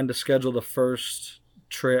 We're trying to schedule the first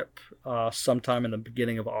trip sometime in the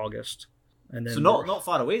beginning of August, and then so not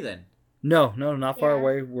far away then. No, not far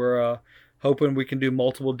away. We're hoping we can do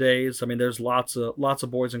multiple days. I mean, there's lots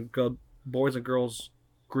of boys and girls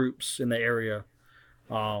groups in the area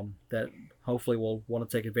that hopefully will want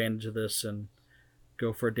to take advantage of this and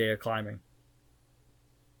go for a day of climbing.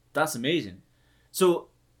 That's amazing. So,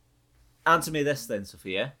 answer me this then,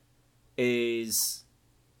 Sophia. Is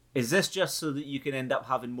this just so that you can end up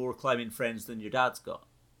having more climbing friends than your dad's got?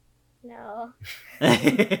 No.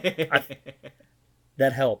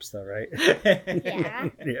 That helps, though, right? Yeah.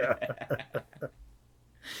 Yeah.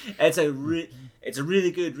 It's a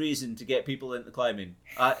really good reason to get people into climbing.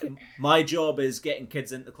 My job is getting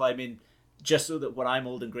kids into climbing just so that when I'm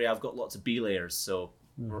old and grey, I've got lots of belayers. So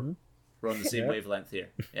we're on the same wavelength here.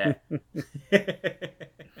 Yeah.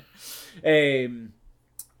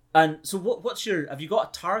 And so what's have you got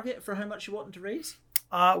a target for how much you want to raise?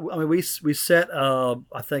 I mean, we set. I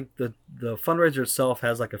think the fundraiser itself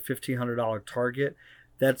has like a $1,500 target.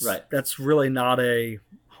 That's right. That's really not a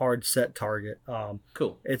hard set target.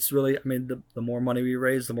 Cool. It's really, I mean, the more money we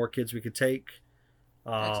raise, the more kids we could take.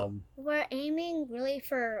 We're aiming really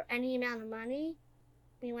for any amount of money.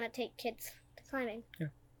 We want to take kids to climbing. Yeah.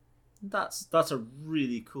 That's a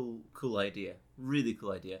really cool idea. Really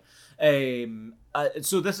cool idea.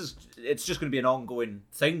 So it's just going to be an ongoing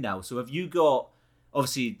thing now. So have you got,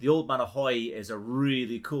 obviously the Old Man Ahoy is a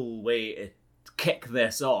really cool way to kick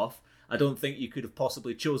this off. I don't think you could have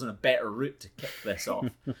possibly chosen a better route to kick this off.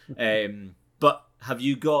 But have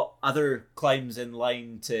you got other climbs in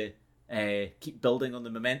line to keep building on the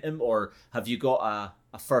momentum, or have you got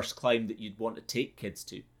a first climb that you'd want to take kids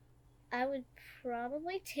to? I would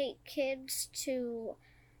probably take kids to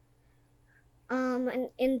an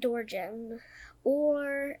indoor gym,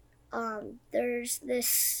 or there's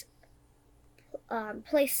this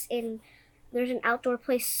there's an outdoor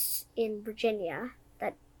place in Virginia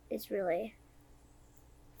that is really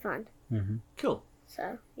fun. Mm-hmm. Cool.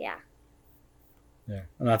 So yeah.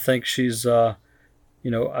 And I think she's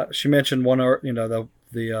she mentioned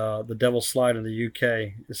the Devil's Slide in the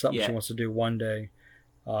UK is something she wants to do one day.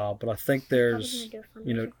 But I think there's,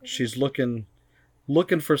 she's looking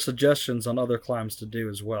for suggestions on other climbs to do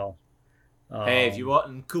as well. Hey, if you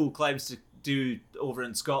want cool climbs to do over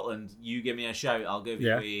in Scotland, you give me a shout. I'll give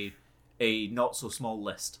you a not so small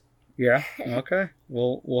list. Yeah. Okay.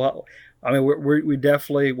 Well, I mean, we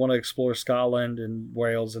definitely want to explore Scotland and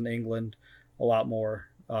Wales and England a lot more.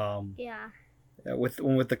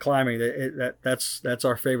 With the climbing, that's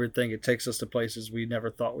our favorite thing. It takes us to places we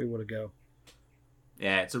never thought we would go.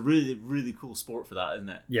 Yeah, it's a really, really cool sport for that, isn't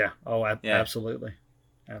it? Yeah. Oh, absolutely.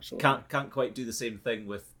 Can't quite do the same thing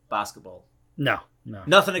with basketball. No.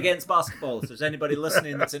 Nothing against basketball. If there's anybody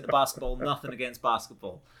listening that's into basketball, nothing against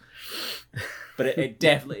basketball. But it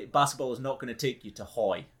definitely, basketball is not going to take you to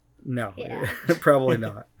Hoy. No, probably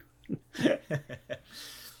not.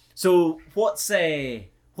 So what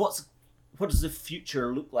does the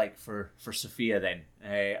future look like for Sophia then?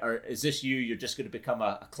 Or is this you're just going to become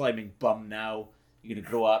a climbing bum now? You're going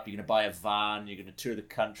to grow up, you're going to buy a van, you're going to tour the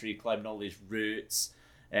country, climbing all these routes,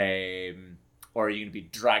 or are you going to be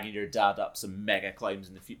dragging your dad up some mega climbs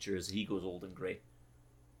in the future as he goes old and grey?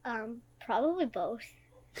 Probably both.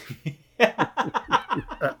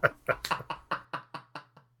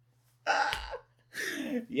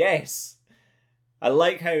 Yes. I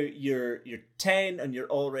like how you're 10 and you're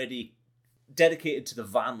already dedicated to the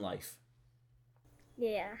van life.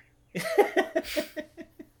 Yeah.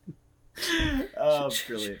 Oh,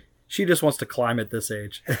 brilliant. She just wants to climb at this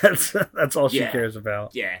age. That's all she cares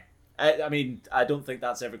about. Yeah. I mean, I don't think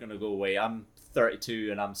that's ever going to go away. I'm 32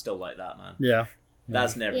 and I'm still like that, man. Yeah.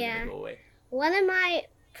 That's never going to go away. One of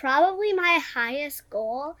probably my highest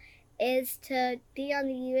goal is to be on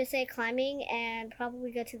the USA climbing and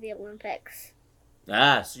probably go to the Olympics.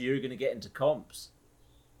 Ah, so you're going to get into comps.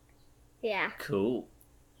 Yeah. Cool.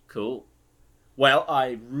 Well,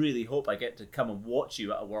 I really hope I get to come and watch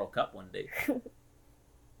you at a World Cup one day.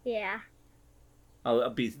 Yeah. I'll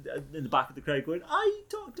be in the back of the crowd going, I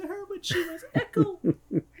talked to her when she was Echo.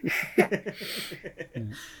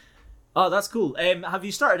 Oh, that's cool. Have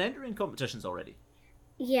you started entering competitions already?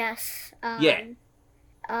 Yes. Yeah.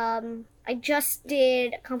 I just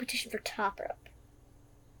did a competition for top rope.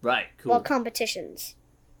 Right, cool. Well, competitions.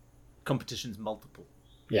 Competitions multiple.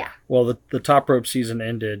 Yeah. Well, the top rope season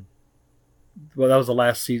ended. Well, that was the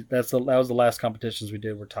last season. That was the last competitions we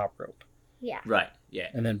did were top rope. Yeah. Right, yeah.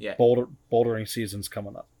 And then yeah. bouldering season's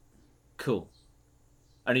coming up. Cool.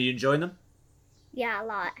 And are you enjoying them? Yeah, a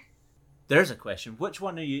lot. There's a question. Which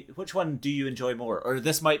one do you enjoy more? Or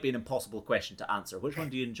this might be an impossible question to answer. Which one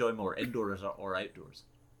do you enjoy more, indoors or outdoors?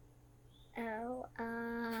 Oh,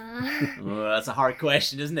 Oh, that's a hard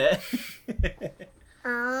question, isn't it?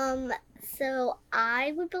 So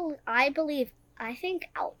I think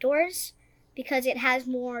outdoors, because it has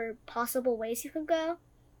more possible ways you could go.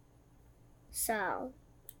 So,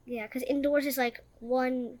 yeah, because indoors is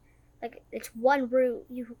it's one route.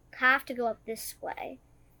 You have to go up this way.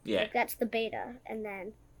 Yeah. Like, that's the beta. And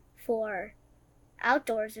then for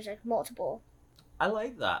outdoors, there's multiple. I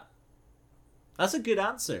like that. That's a good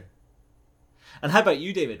answer. And how about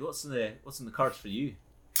you, David? What's in the cards for you?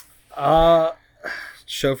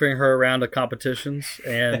 Chauffeuring her around to competitions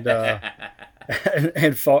and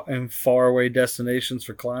and faraway destinations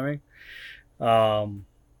for climbing.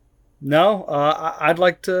 No, I'd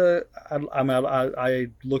like to. I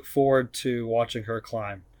look forward to watching her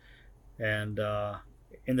climb, and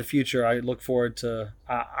in the future, I look forward to.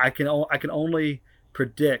 I can only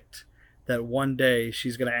predict that one day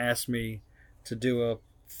she's going to ask me to do a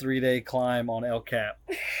 3-day climb on El Cap,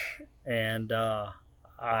 and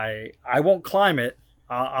I won't climb it.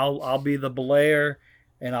 I'll be the belayer,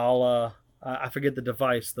 and I forget the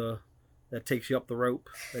device that takes you up the rope.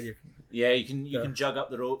 You can jug up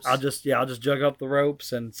the ropes. I'll just jug up the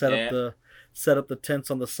ropes and set up the tents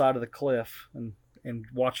on the side of the cliff and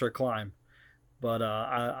watch her climb. But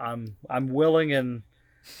I'm willing and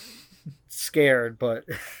scared, but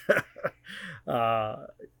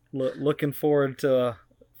looking forward to a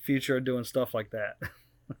future of doing stuff like that.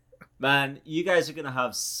 Man, you guys are going to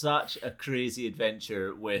have such a crazy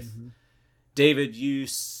adventure with David, you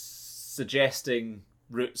suggesting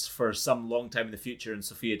routes for some long time in the future and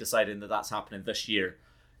Sophia deciding that that's happening this year.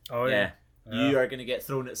 Oh, yeah. You are going to get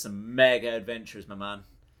thrown at some mega adventures, my man.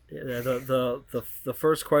 Yeah, the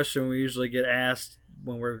first question we usually get asked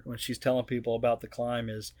when she's telling people about the climb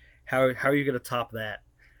is, how are you going to top that?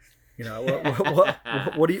 You know,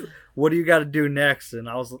 what do you got to do next? And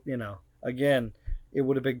I was, again, it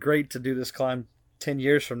would have been great to do this climb 10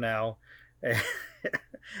 years from now,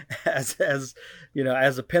 as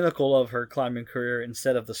a pinnacle of her climbing career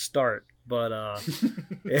instead of the start. But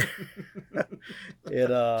it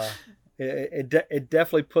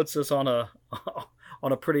definitely puts us on a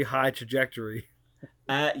pretty high trajectory.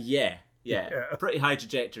 Yeah, a pretty high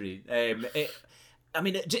trajectory.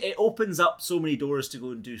 It opens up so many doors to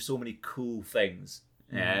go and do so many cool things.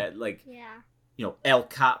 El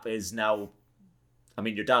Cap is now. I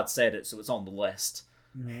mean, your dad said it, so it's on the list.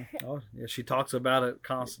 Mm-hmm. Oh, yeah, she talks about it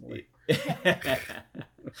constantly.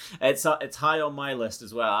 It's high on my list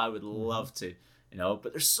as well. I would love to,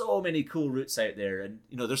 but there's so many cool routes out there, and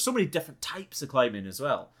there's so many different types of climbing as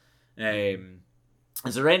well.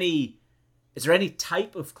 Is there any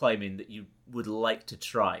type of climbing that you would like to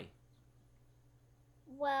try?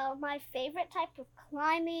 Well, my favorite type of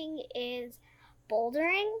climbing is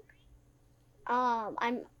bouldering.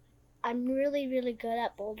 I'm really, really good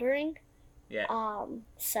at bouldering. Yeah.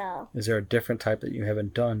 So. Is there a different type that you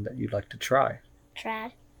haven't done that you'd like to try?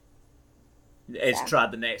 Trad. Trad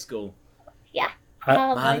the next goal. Yeah.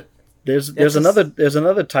 There's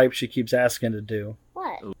another type she keeps asking to do.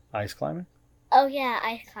 What? Ice climbing. Oh yeah,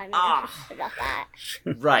 ice climbing. I forgot that.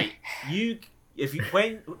 Right. If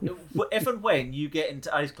and when you get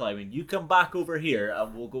into ice climbing, you come back over here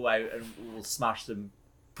and we'll go out and we'll smash some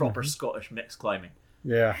proper Scottish mixed climbing.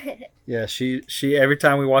 Yeah. Yeah, she every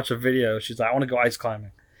time we watch a video, she's like, I want to go ice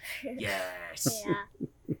climbing. Yes.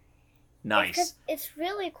 Yeah. Nice. It's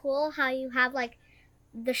really cool how you have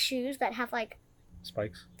the shoes that have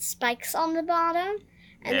spikes on the bottom,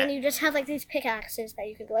 and then you just have these pickaxes that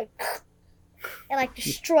you could and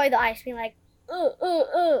destroy the ice, being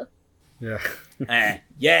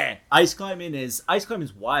Yeah. Ice climbing is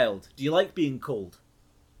wild. Do you like being cold?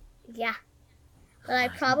 Yeah. But I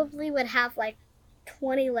probably would have like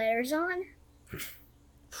 20 layers on.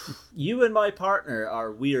 You and my partner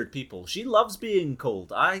are weird people. She loves being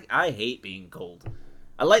cold. I hate being cold.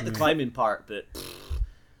 I like the climbing part, but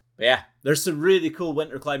yeah, there's some really cool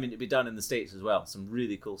winter climbing to be done in the States as well. Some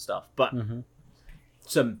really cool stuff. But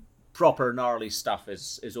some proper gnarly stuff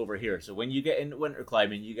is over here. So when you get into winter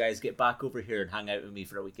climbing, you guys get back over here and hang out with me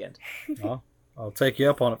for a weekend. Oh, I'll take you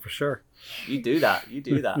up on it for sure. You do that.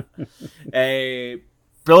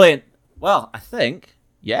 Brilliant. Well, I think,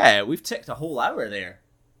 we've ticked a whole hour there.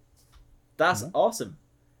 That's awesome.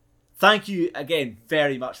 Thank you again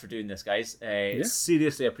very much for doing this, guys.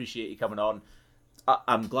 Seriously appreciate you coming on.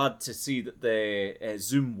 I'm glad to see that the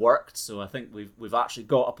Zoom worked, so I think we've actually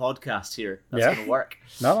got a podcast here that's going to work.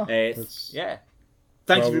 No,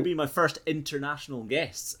 Thank you for being my first international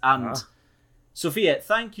guest. And Sophia,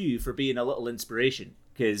 thank you for being a little inspiration,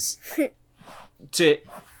 because to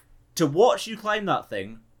watch you climb that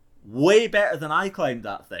thing way better than I climbed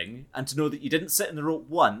that thing, and to know that you didn't sit in the rope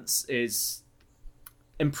once is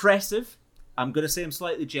impressive. I'm going to say I'm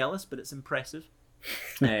slightly jealous, but it's impressive.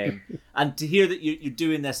 And to hear that you're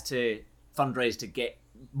doing this to fundraise to get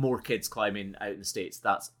more kids climbing out in the States,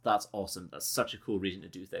 that's awesome. That's such a cool reason to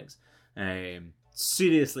do things.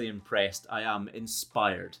 Seriously impressed. I am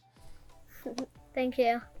inspired. Thank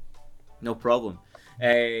you. No problem.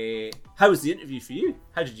 How was the interview for you?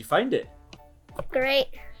 How did you find it? Great.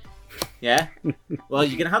 Yeah? Well,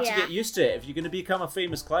 you're going to have to get used to it. If you're going to become a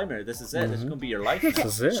famous climber, this is it. This is going to be your life.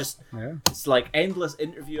 This is it. It's like endless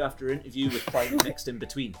interview after interview with climbing mixed in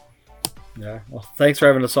between. Yeah. Well, thanks for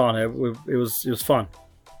having us on. It was fun.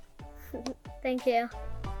 Thank you.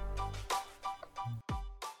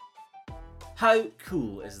 How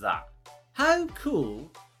cool is that? How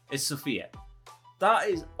cool is Sophia? That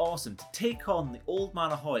is awesome. To take on the old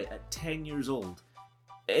man Ahoy at 10 years old,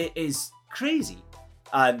 it is crazy.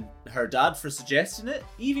 And her dad for suggesting it,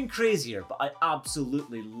 even crazier, but I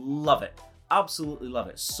absolutely love it. Absolutely love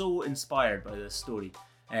it. So inspired by this story.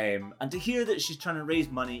 And to hear that she's trying to raise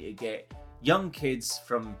money to get young kids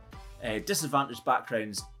from disadvantaged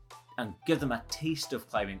backgrounds and give them a taste of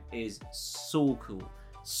climbing is so cool.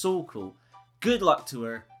 So cool. Good luck to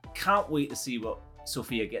her. Can't wait to see what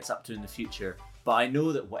Sophia gets up to in the future. But I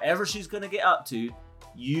know that whatever she's going to get up to,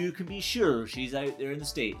 you can be sure she's out there in the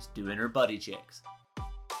States doing her buddy checks.